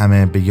 آخر از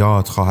همه به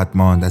یاد خواهد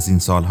ماند از این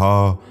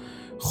سالها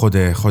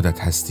خودت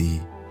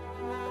هستی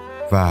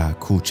و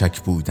کوچک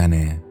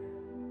بودن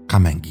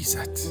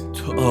غم‌انگیزت.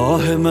 تو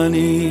آه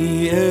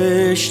منی،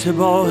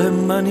 اشتباه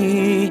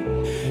منی،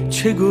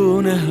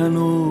 چگونه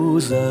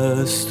هنوز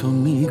از تو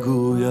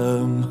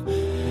میگویم.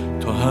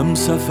 تو هم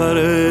سفر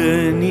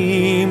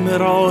نیم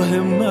راه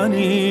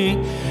منی،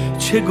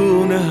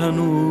 چگونه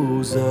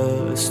هنوز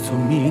از تو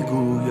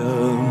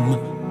میگویم.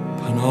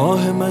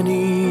 پناه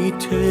منی،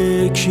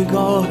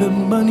 تکیگاه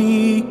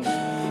منی،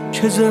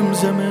 که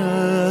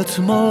زمزمت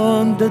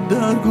مانده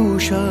در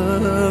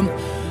گوشم.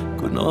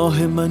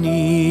 گناه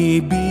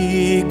منی،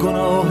 بی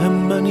گناه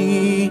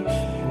منی،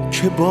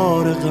 که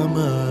بار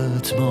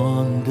غمت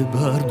مانده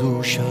بر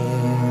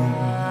دوشم.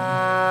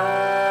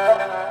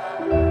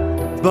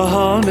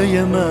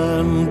 بهانه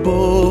من،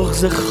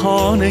 بغض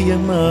خانه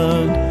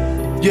من،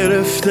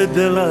 گرفته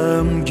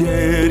دلم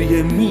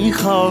گریه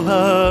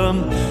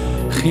میخواهم.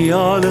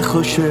 خیال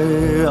خوش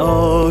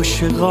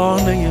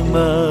عاشقانه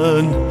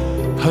من،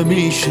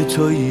 همیشه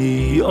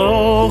تویی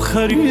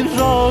آخرین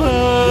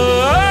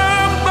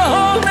راهم.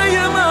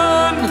 بهانه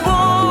من،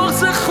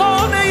 بغض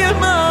خانه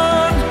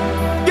من،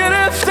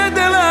 گرفته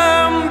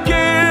دلم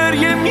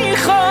گریه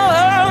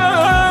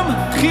میخواهم.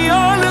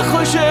 خیال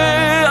خوش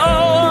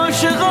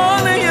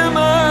عاشقانه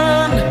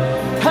من،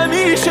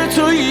 همیشه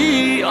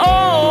تویی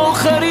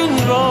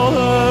آخرین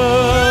راهم.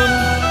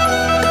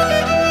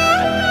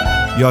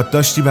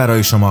 یادداشتی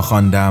برای شما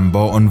خواندم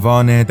با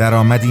عنوان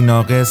درآمدی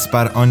ناقص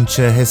بر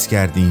آنچه حس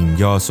کردیم،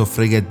 یا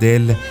سفره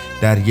دل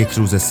در یک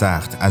روز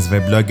سخت، از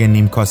وبلاگ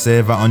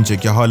نیمکاسه و آنچه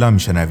که حالا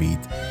میشنوید.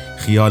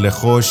 خیال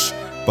خوش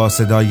با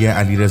صدای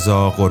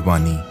علیرضا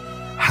قربانی.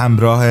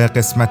 همراه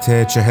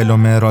قسمت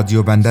 40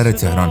 رادیو بندر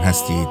تهران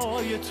هستید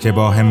که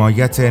با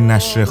حمایت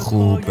نشر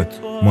خوب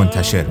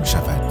منتشر می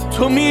شود.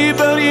 تو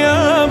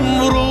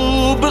میبریم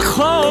رو به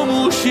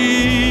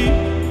خاموشی،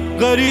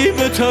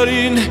 غریبه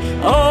ترین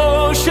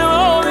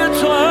عاشق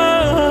تو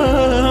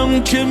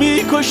هم، که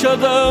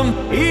میکشدم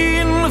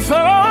این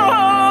فراموشی.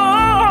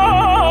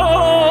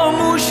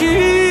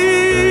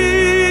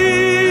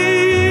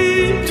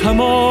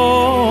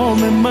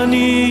 تمام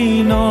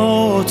منی،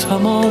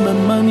 ناتمام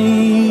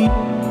منی،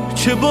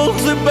 چه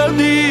بغض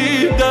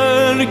بدی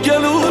در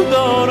گلو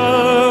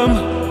دارم.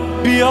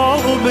 بیا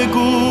و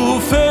بگو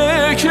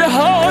فکر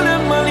حال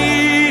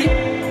منی،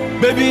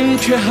 ببین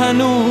که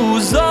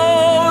هنوز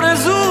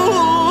آرزو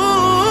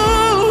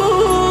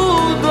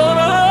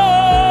دارم.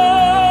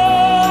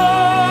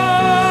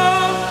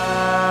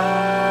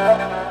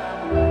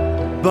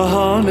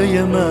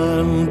 بهانه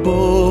من،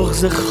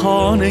 بغض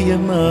خانه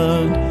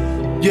من،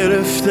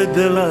 گرفته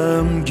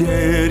دلم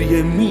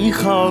گریه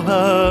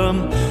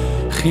میخواهم.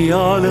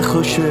 خیال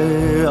خوش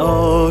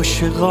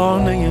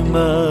عاشقانه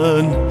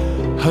من،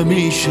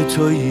 همیشه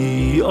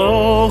تویی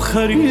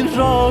آخرین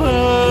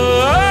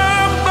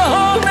راهم.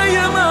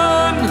 بهانه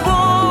من،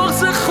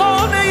 بغض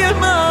خانه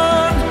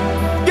من،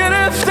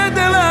 گرفته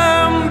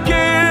دلم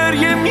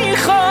گریه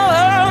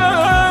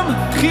میخواهم.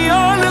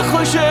 خیال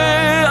خوش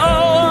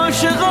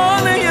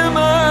عاشقانه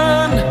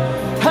من،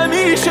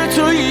 همیشه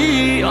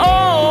تویی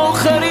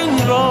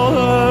آخرین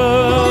راهم.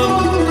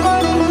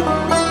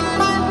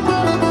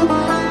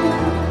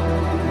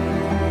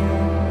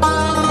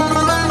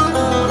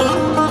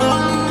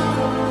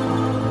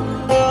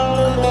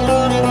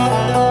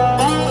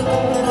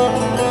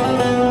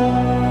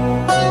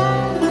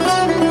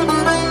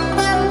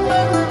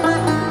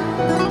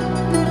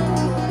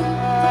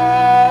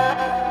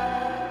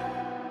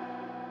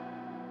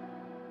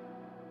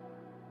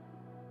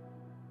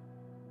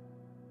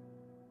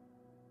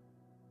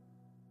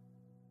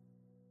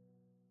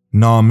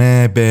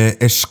 نامه به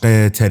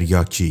عشق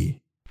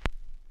تریاکی.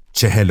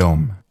 40.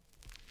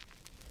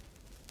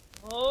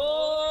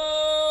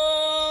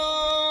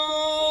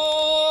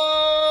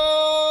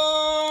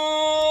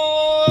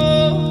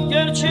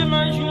 گرچه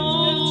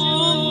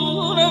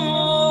مجبورم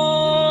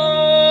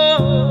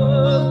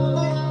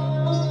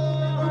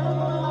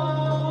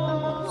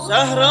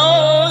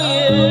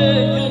صحرای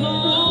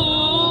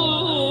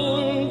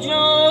جنون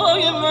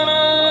جای من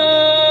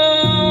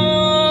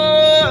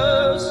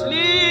است. لیک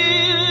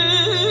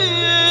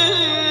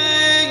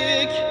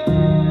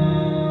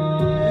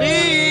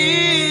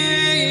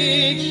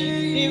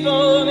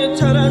دیوانه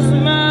تر از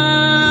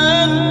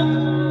من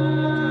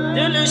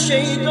دل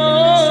شیدای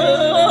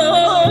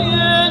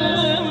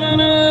من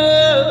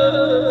است.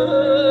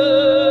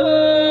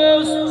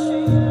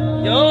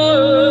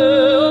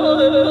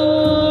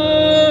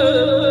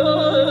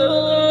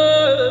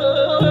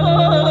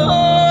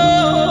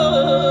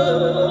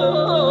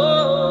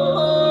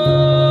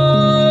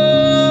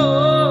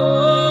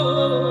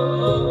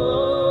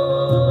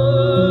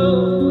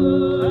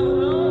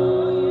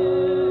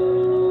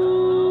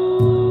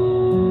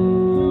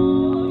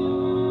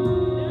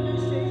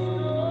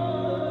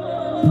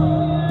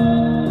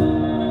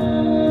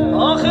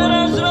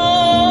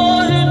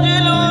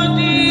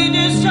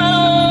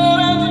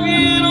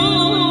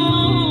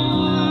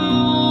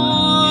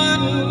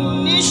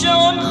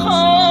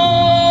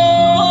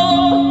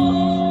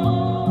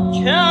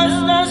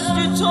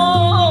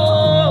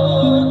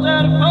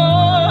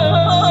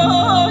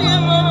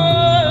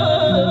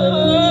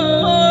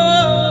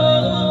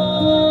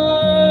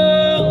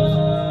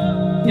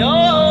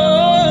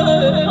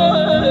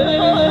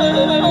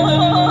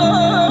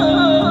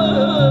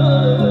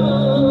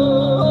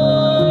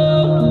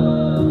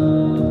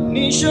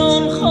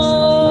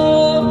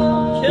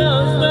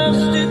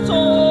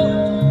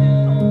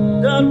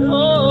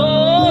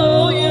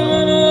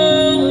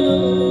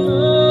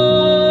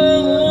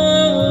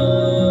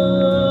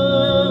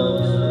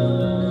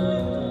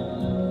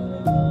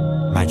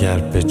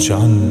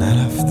 جان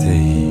نرفته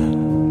ای؟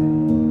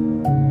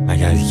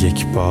 مگر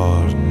یک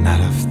بار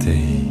نرفته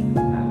ای؟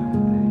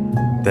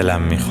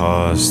 دلم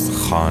میخواست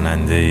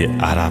خواننده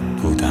عرب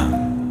بودم،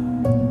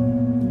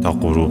 تا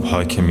غروب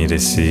ها که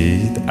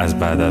میرسید، از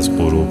بعد از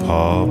غروب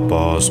ها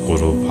باز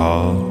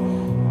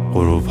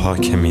غروب ها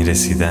که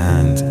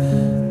میرسیدند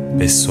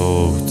به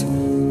صوت،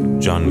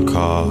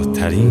 جانکاه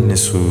ترین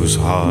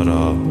سوزها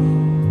را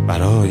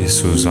برای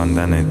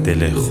سوزاندن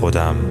دل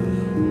خودم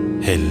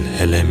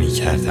هل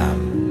میکردم.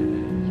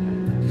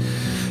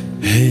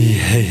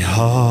 هی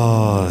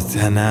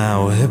هات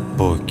انا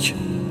احبک،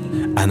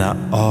 انا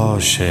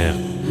عاشق،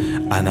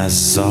 انا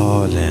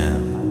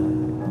ظالم.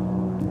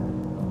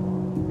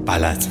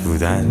 بلد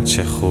بودن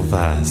چه خوب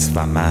است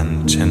و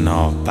من چه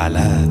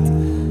نابلد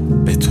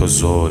به تو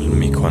ظلم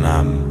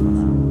میکنم،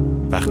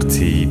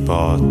 وقتی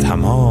با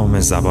تمام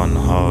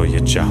زبانهای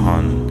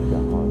جهان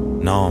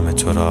نام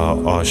تو را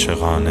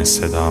عاشقانه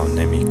صدا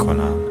نمی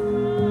کنم.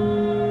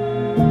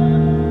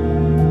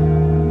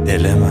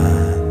 دل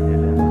من،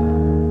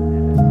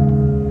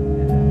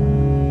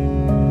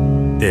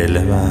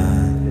 دل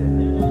من،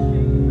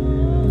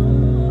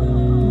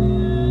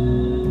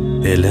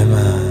 دل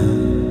من.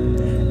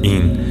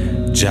 این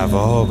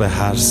جواب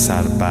هر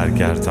سر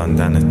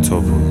برگرداندن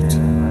تو بود،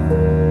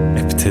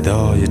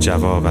 ابتدای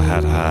جواب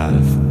هر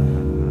حرف،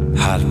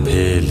 هر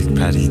پلک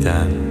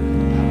پریدن.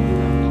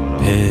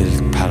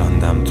 پلک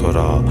پراندم تو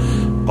را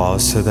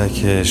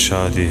قاصدک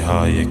شادی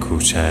های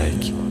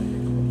کوچک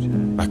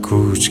و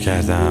کوچ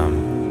کردم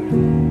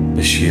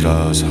به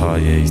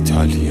شیرازهای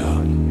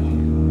ایتالیا.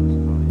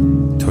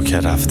 تو که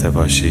رفته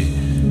باشی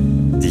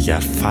دیگر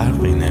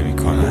فرقی نمی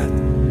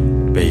کند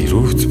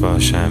بیروت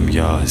باشم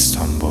یا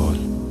استانبول.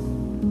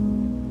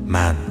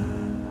 من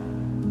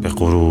به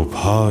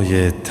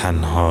غروب‌های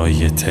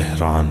تنهای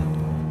تهران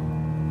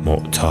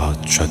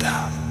معتاد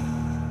شدم.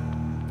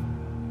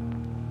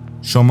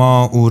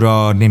 شما او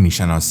را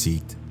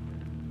نمی‌شناسید.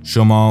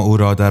 شما او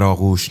را در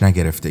آغوش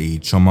نگرفته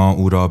اید. شما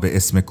او را به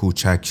اسم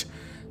کوچک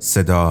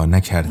صدا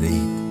نکرده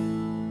اید.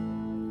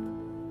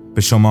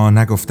 به شما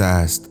نگفته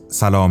است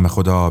سلام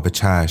خدا به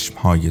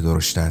چشم‌های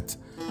درشتت.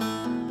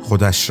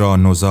 خودش را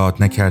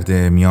نوزاد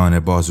نکرده میان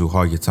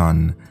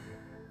بازوهایتان.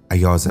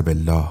 عیاذ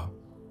بالله.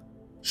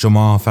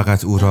 شما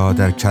فقط او را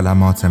در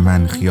کلمات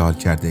من خیال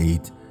کرده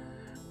اید،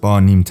 با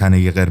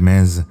نیمتنه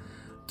قرمز،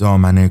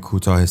 دامن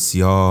کوتاه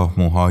سیاه،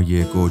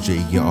 موهای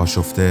گوجه‌ای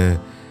آشفته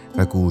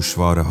و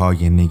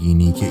گوشواره‌های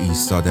نگینی که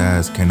ایستاده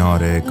از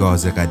کنار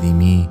گاز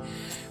قدیمی،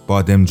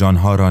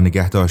 بادمجان‌ها را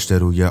نگه داشته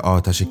روی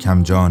آتش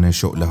کمجان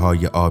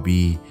شعله‌های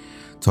آبی،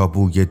 تا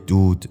بوی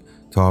دود،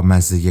 تا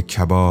مزه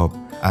کباب،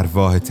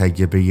 ارواح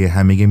طیبه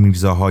همه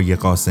میرزاهای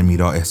قاسمی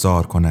را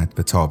احضار کند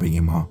به تابع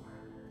ما.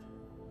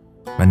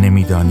 و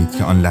نمیدانید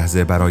که آن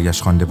لحظه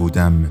برایش خوانده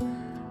بودم: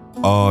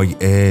 آی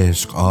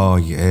عشق،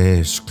 آی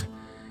عشق،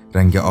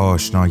 رنگ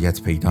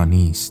آشنایت پیدا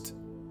نیست.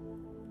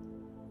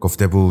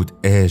 گفته بود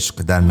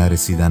عشق در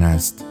نرسیدن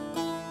است.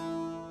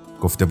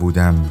 گفته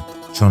بودم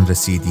چون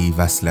رسیدی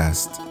وصل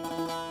است.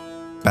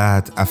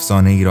 بعد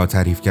افسانه ای را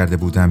تعریف کرده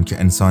بودم که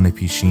انسان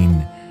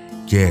پیشین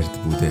گرد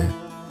بوده،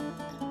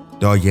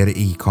 دایره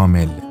ای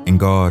کامل،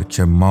 انگار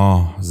که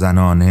ماه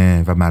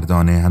زنانه و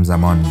مردانه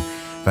همزمان،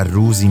 و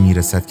روزی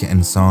میرسد که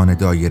انسان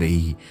دایره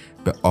ای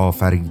به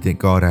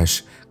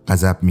آفریدگارش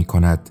غضب می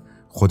کند.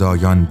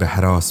 خدایان به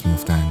هراس می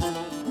افتند.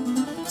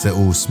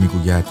 زئوس می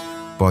گوید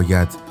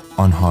باید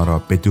آنها را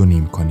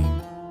بدونیم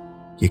کنیم،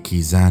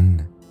 یکی زن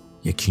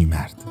یکی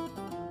مرد.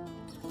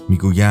 می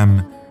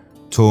گویم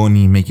تو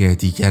نیمه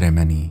دیگر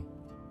منی.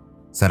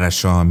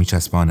 سرش را می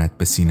چسباند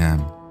به سینم.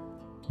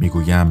 می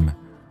گویم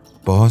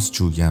باز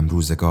جویم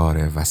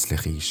روزگار وصل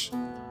خویش.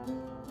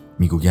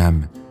 می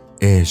گویم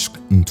عشق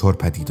اینطور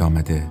پدید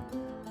آمده،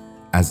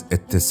 از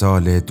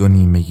اتصال دو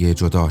نیمه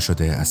جدا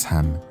شده از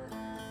هم،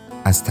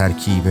 از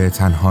ترکیب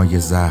تنهای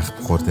زخم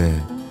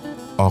خورده.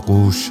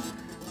 آغوش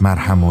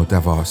مرهم و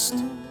دواست.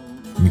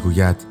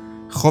 میگوید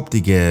خب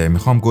دیگه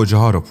میخوام گوجه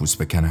ها رو پوست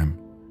بکنم.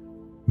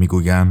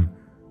 میگویم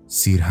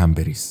سیر هم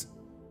بریز.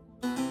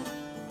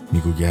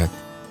 میگوید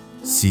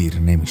سیر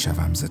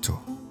نمیشوم ز تو.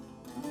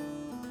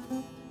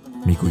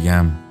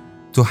 میگویم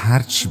تو هر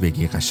چی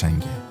بگی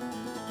قشنگه.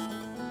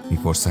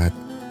 میپرسد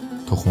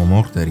تخم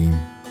مرغ داریم؟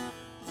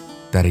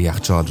 در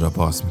یخچال را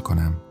باز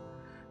میکنم.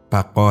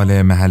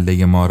 بقال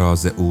محله ما را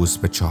زئوس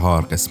به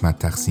 4 قسمت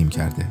تقسیم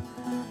کرده.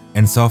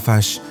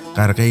 انصافش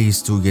غرقه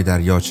است توی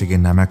دریاچه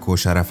نمک و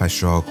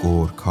شرفش را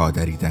گرگ ها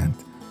دریدند.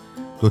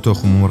 2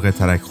 تخم مرغ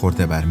ترک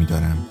خورده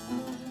برمیدارم.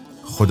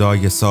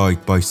 خدای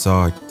سایت بای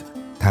سایت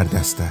تر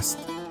دست است.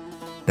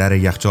 در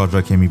یخچال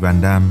را که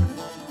میبندم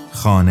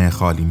خانه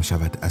خالی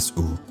میشود از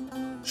او،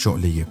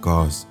 شعله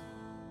گاز،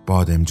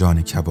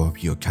 بادمجان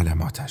کبابی و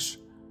کلماتش.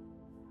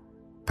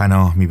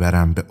 پناه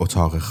میبرم به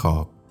اتاق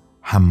خواب،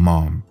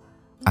 حمام،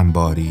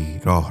 انباری،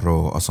 راهرو،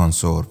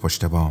 آسانسور،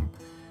 پشت بام.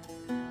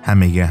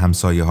 همه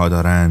همسایه ها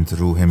دارند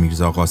روح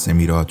میرزا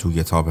قاسمی را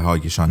توی تابه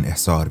هایشان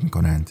احضار می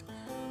کنند.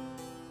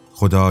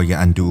 خدای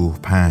اندوه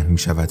پهن می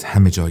شود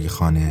همه جای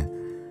خانه.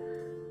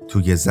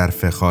 توی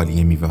ظرف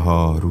خالی میوه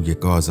ها روی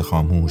گاز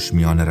خاموش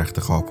میان رخت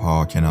خواب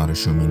ها کنار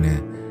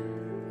شومینه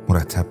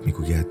مرتب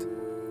میگوید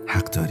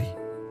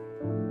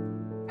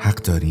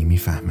حق داری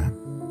میفهمم.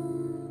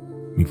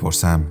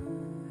 میپرسم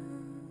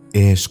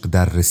عشق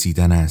در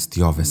رسیدن است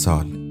یا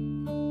وصال؟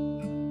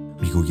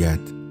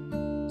 میگوید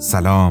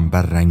سلام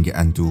بر رنگ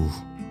اندوه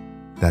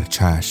در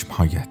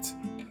چشمهایت.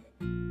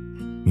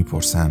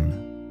 میپرسم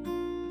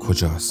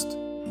کجاست؟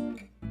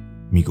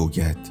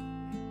 میگوید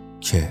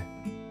که؟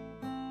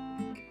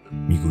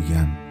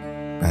 میگویم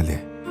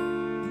بله.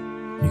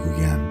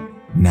 میگویم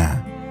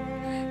نه.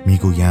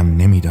 میگویم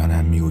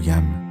نمیدانم.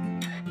 میگویم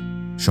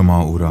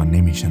شما او را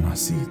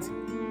نمیشناسید.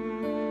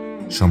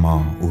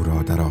 شما او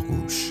را در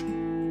آغوش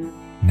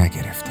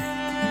نگرفتید.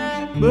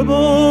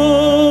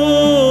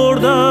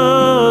 ببرد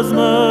از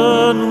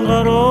من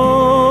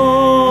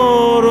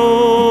قرار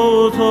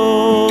و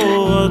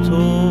طاقتش،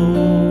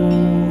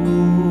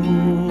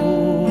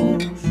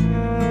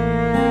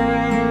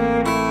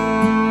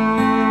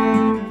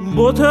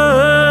 بت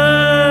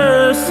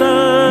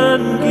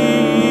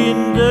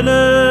سنگین دل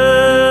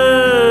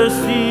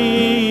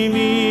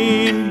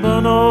سیمین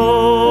بناگوش،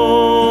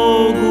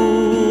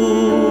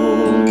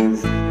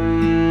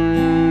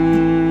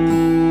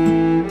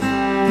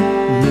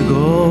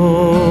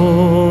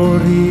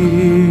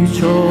 نگاری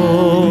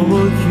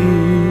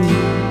چابکی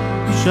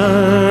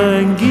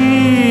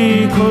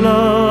شنگی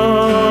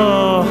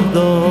کلاه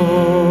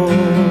دار،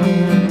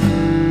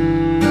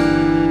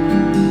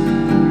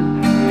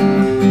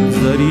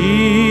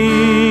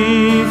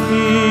 ظریفی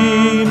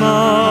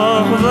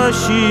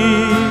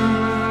مهوشی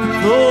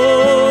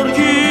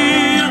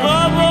ترکی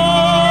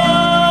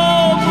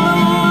قباب.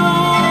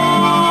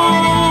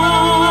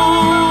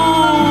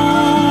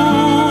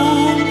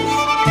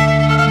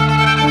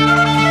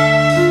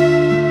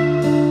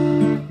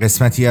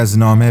 قسمتی از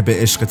نامه به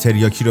عشق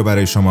تریاکی رو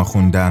برای شما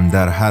خوندم.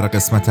 در هر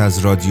قسمت از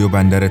رادیو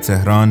بندر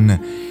تهران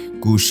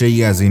گوشه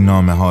ای از این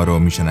نامه ها رو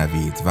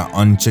میشنوید و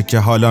آنچه که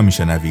حالا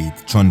میشنوید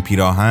چون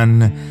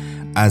پیراهن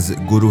از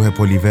گروه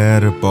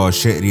پلیور با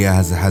شعری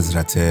از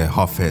حضرت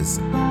حافظ.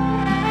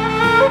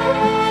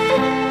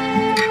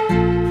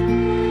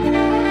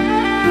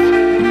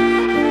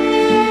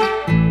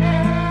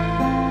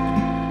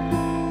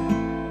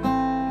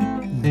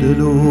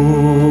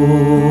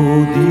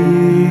 دلو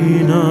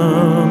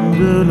دینم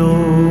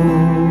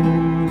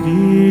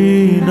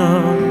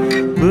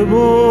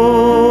ببردم،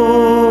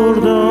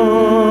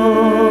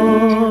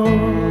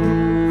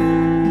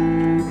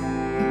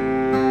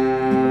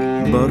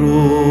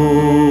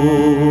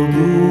 برو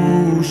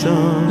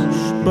دوشش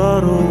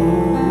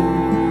برو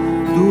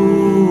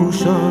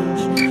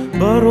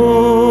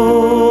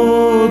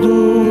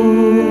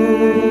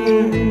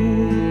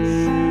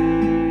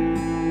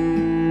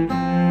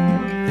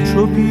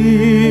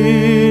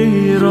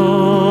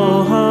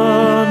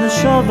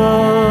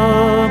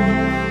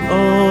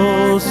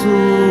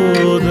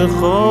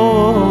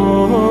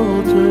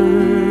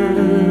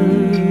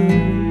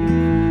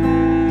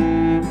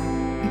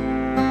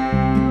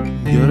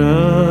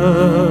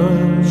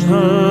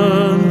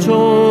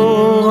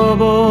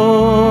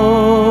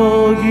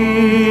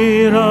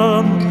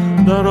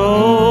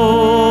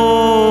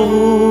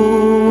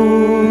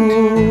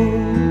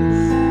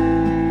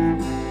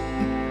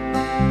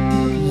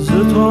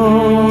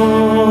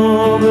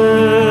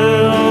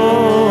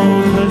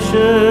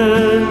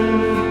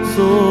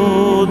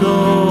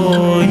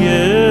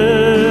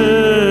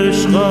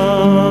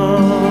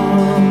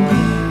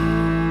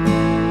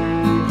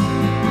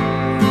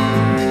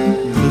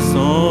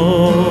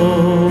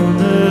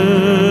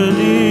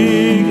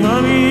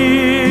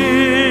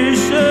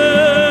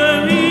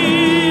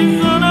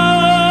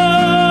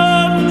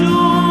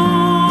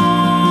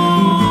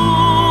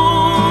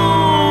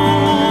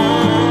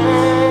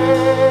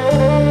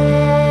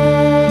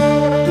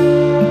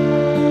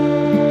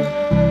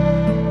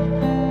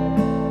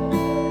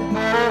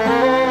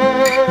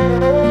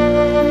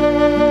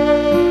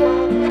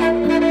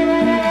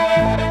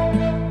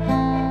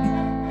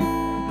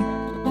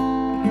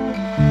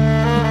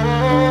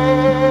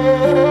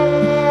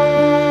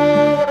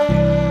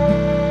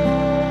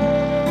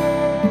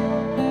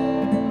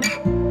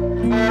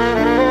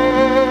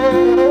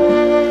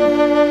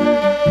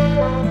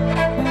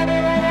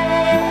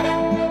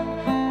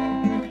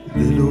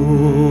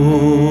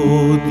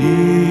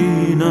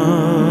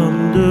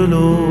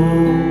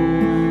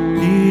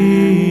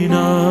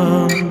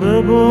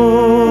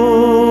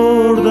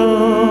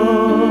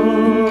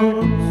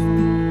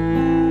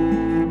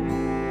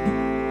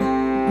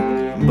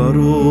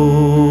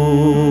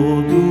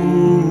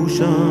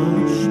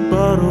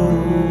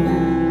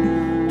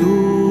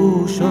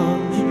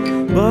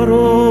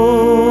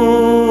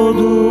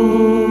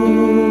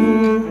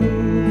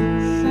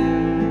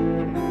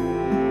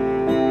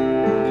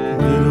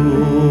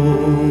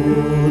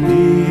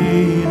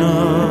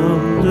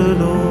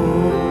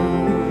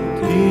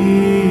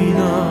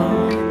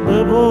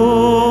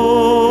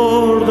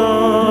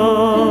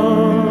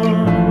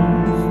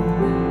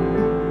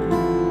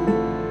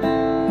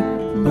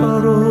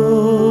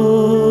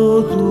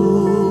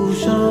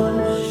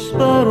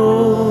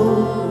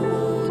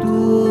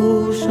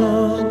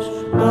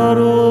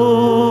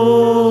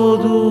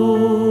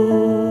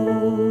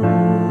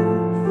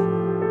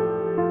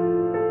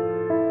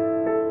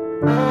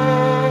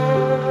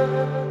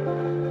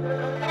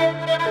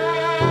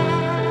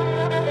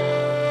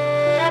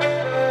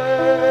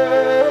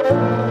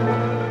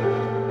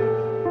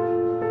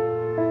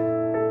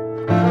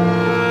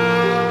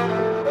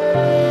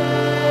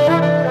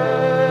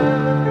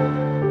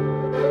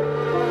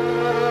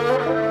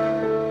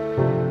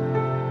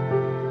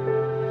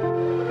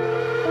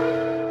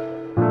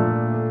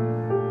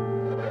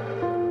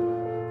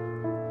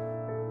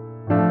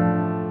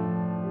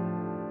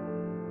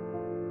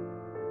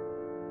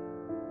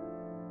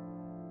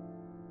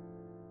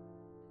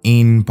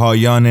این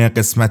پایان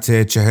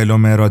قسمت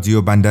 40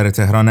 رادیو بندر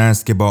تهران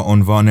است که با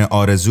عنوان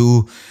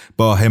آرزو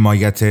با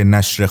حمایت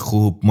نشر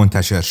خوب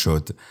منتشر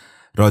شد.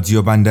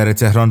 رادیو بندر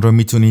تهران رو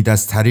میتونید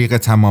از طریق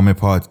تمام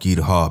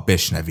پادگیرها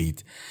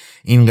بشنوید.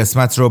 این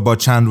قسمت رو با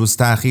چند روز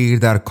تأخیر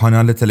در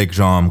کانال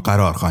تلگرام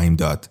قرار خواهیم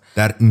داد.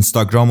 در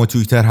اینستاگرام و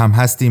توییتر هم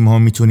هستیم و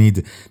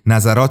میتونید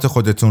نظرات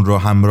خودتون رو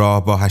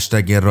همراه با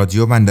هشتگ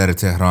رادیو بندر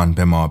تهران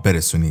به ما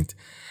برسونید.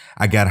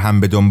 اگر هم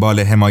به دنبال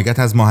حمایت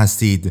از ما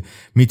هستید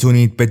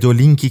میتونید به 2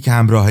 لینکی که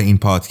همراه این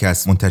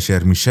پادکست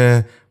منتشر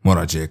میشه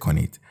مراجعه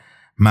کنید.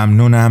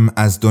 ممنونم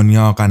از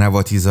دنیا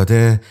قنواتی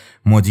زاده،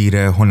 مدیر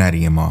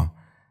هنری ما.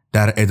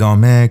 در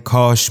ادامه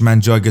کاش من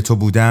جای تو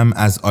بودم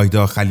از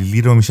آیدا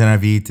خلیلی رو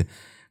میشنوید.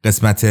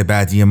 قسمت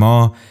بعدی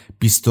ما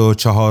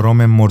 24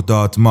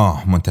 مرداد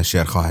ماه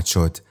منتشر خواهد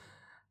شد.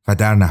 و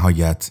در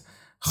نهایت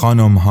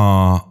خانم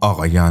ها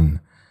آقایان،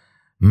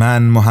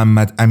 من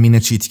محمد امین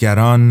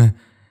چیتگران،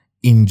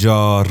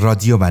 اینجا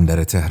رادیو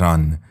بندر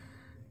تهران،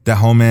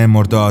 10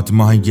 مرداد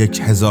ماه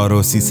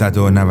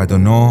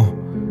 1399.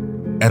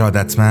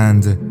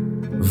 ارادتمند،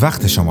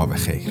 وقت شما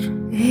بخیر.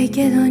 ای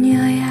که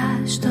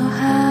دنیایش تو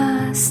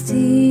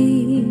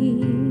هستی،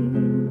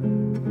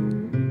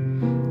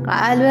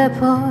 قلب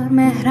پر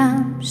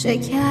مهرم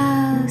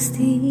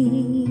شکستی،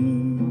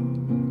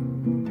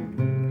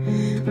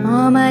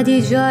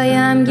 آمدی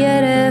جایم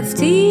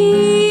گرفتی،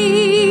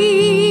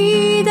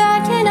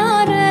 در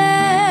کنار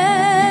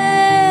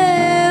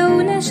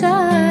او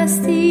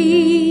نشستی.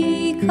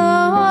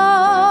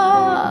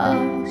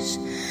 کاش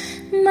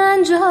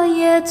من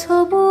جای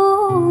تو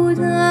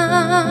بودم.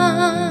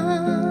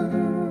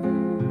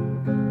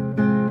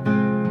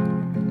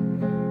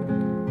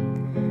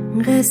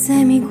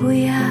 قصه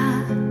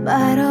میگوید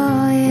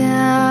برایم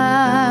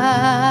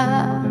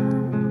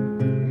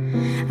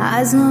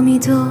از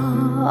امید و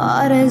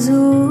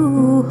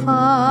آرزوها،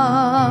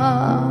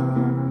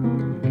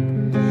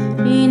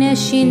 می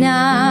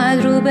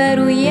نشیند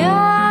روبرویت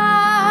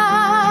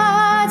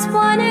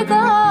با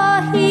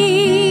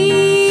نگاهی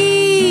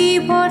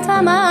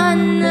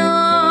پرتمنا.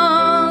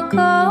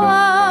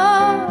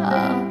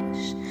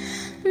 کاش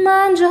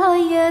من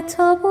جای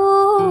تو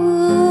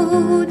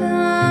بودم.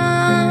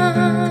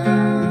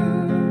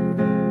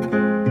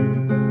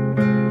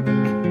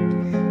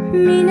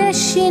 می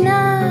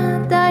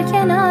نشیند در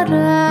کنارت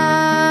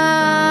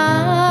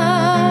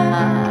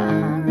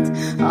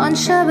آن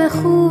شب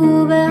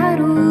خوب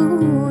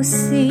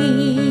عروسی،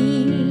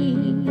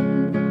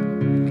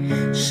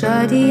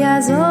 شادی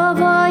از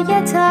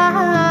آوای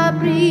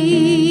تبریک،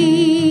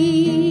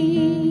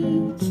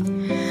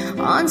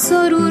 آن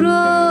سرور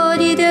رو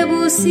دیده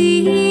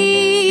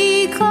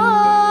بوسی. کاش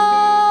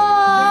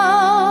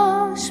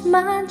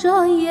من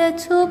جای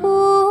تو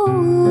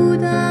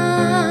بودم.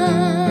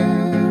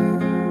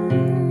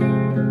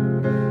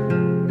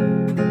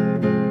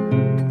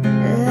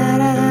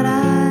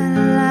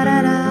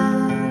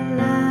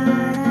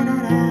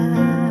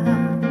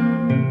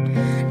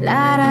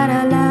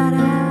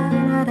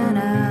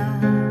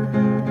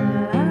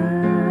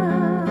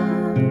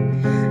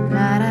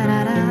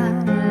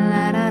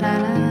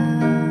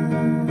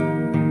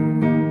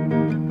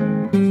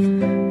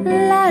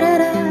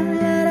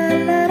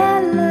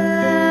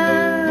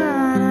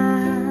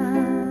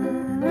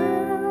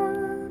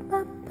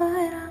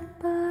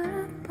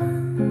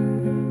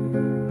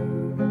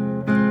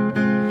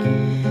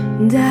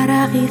 در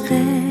رقیق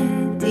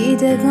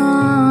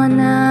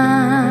دیدگانت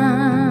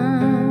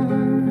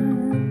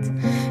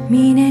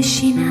می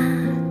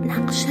نشیند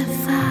نقش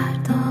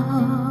فردا،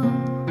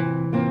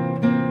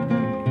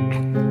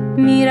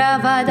 می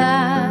رود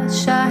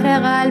از شهر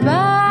قلبت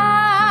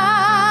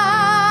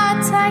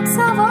تک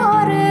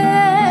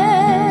سواره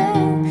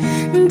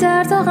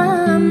درد و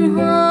غم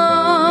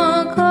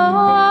ها.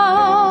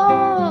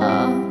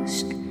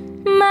 کاش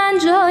من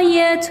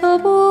جای تو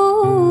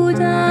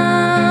بودم.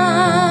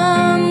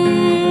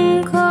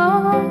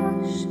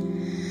 کاش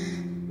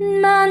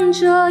من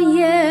جای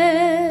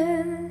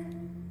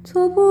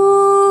تو بودم.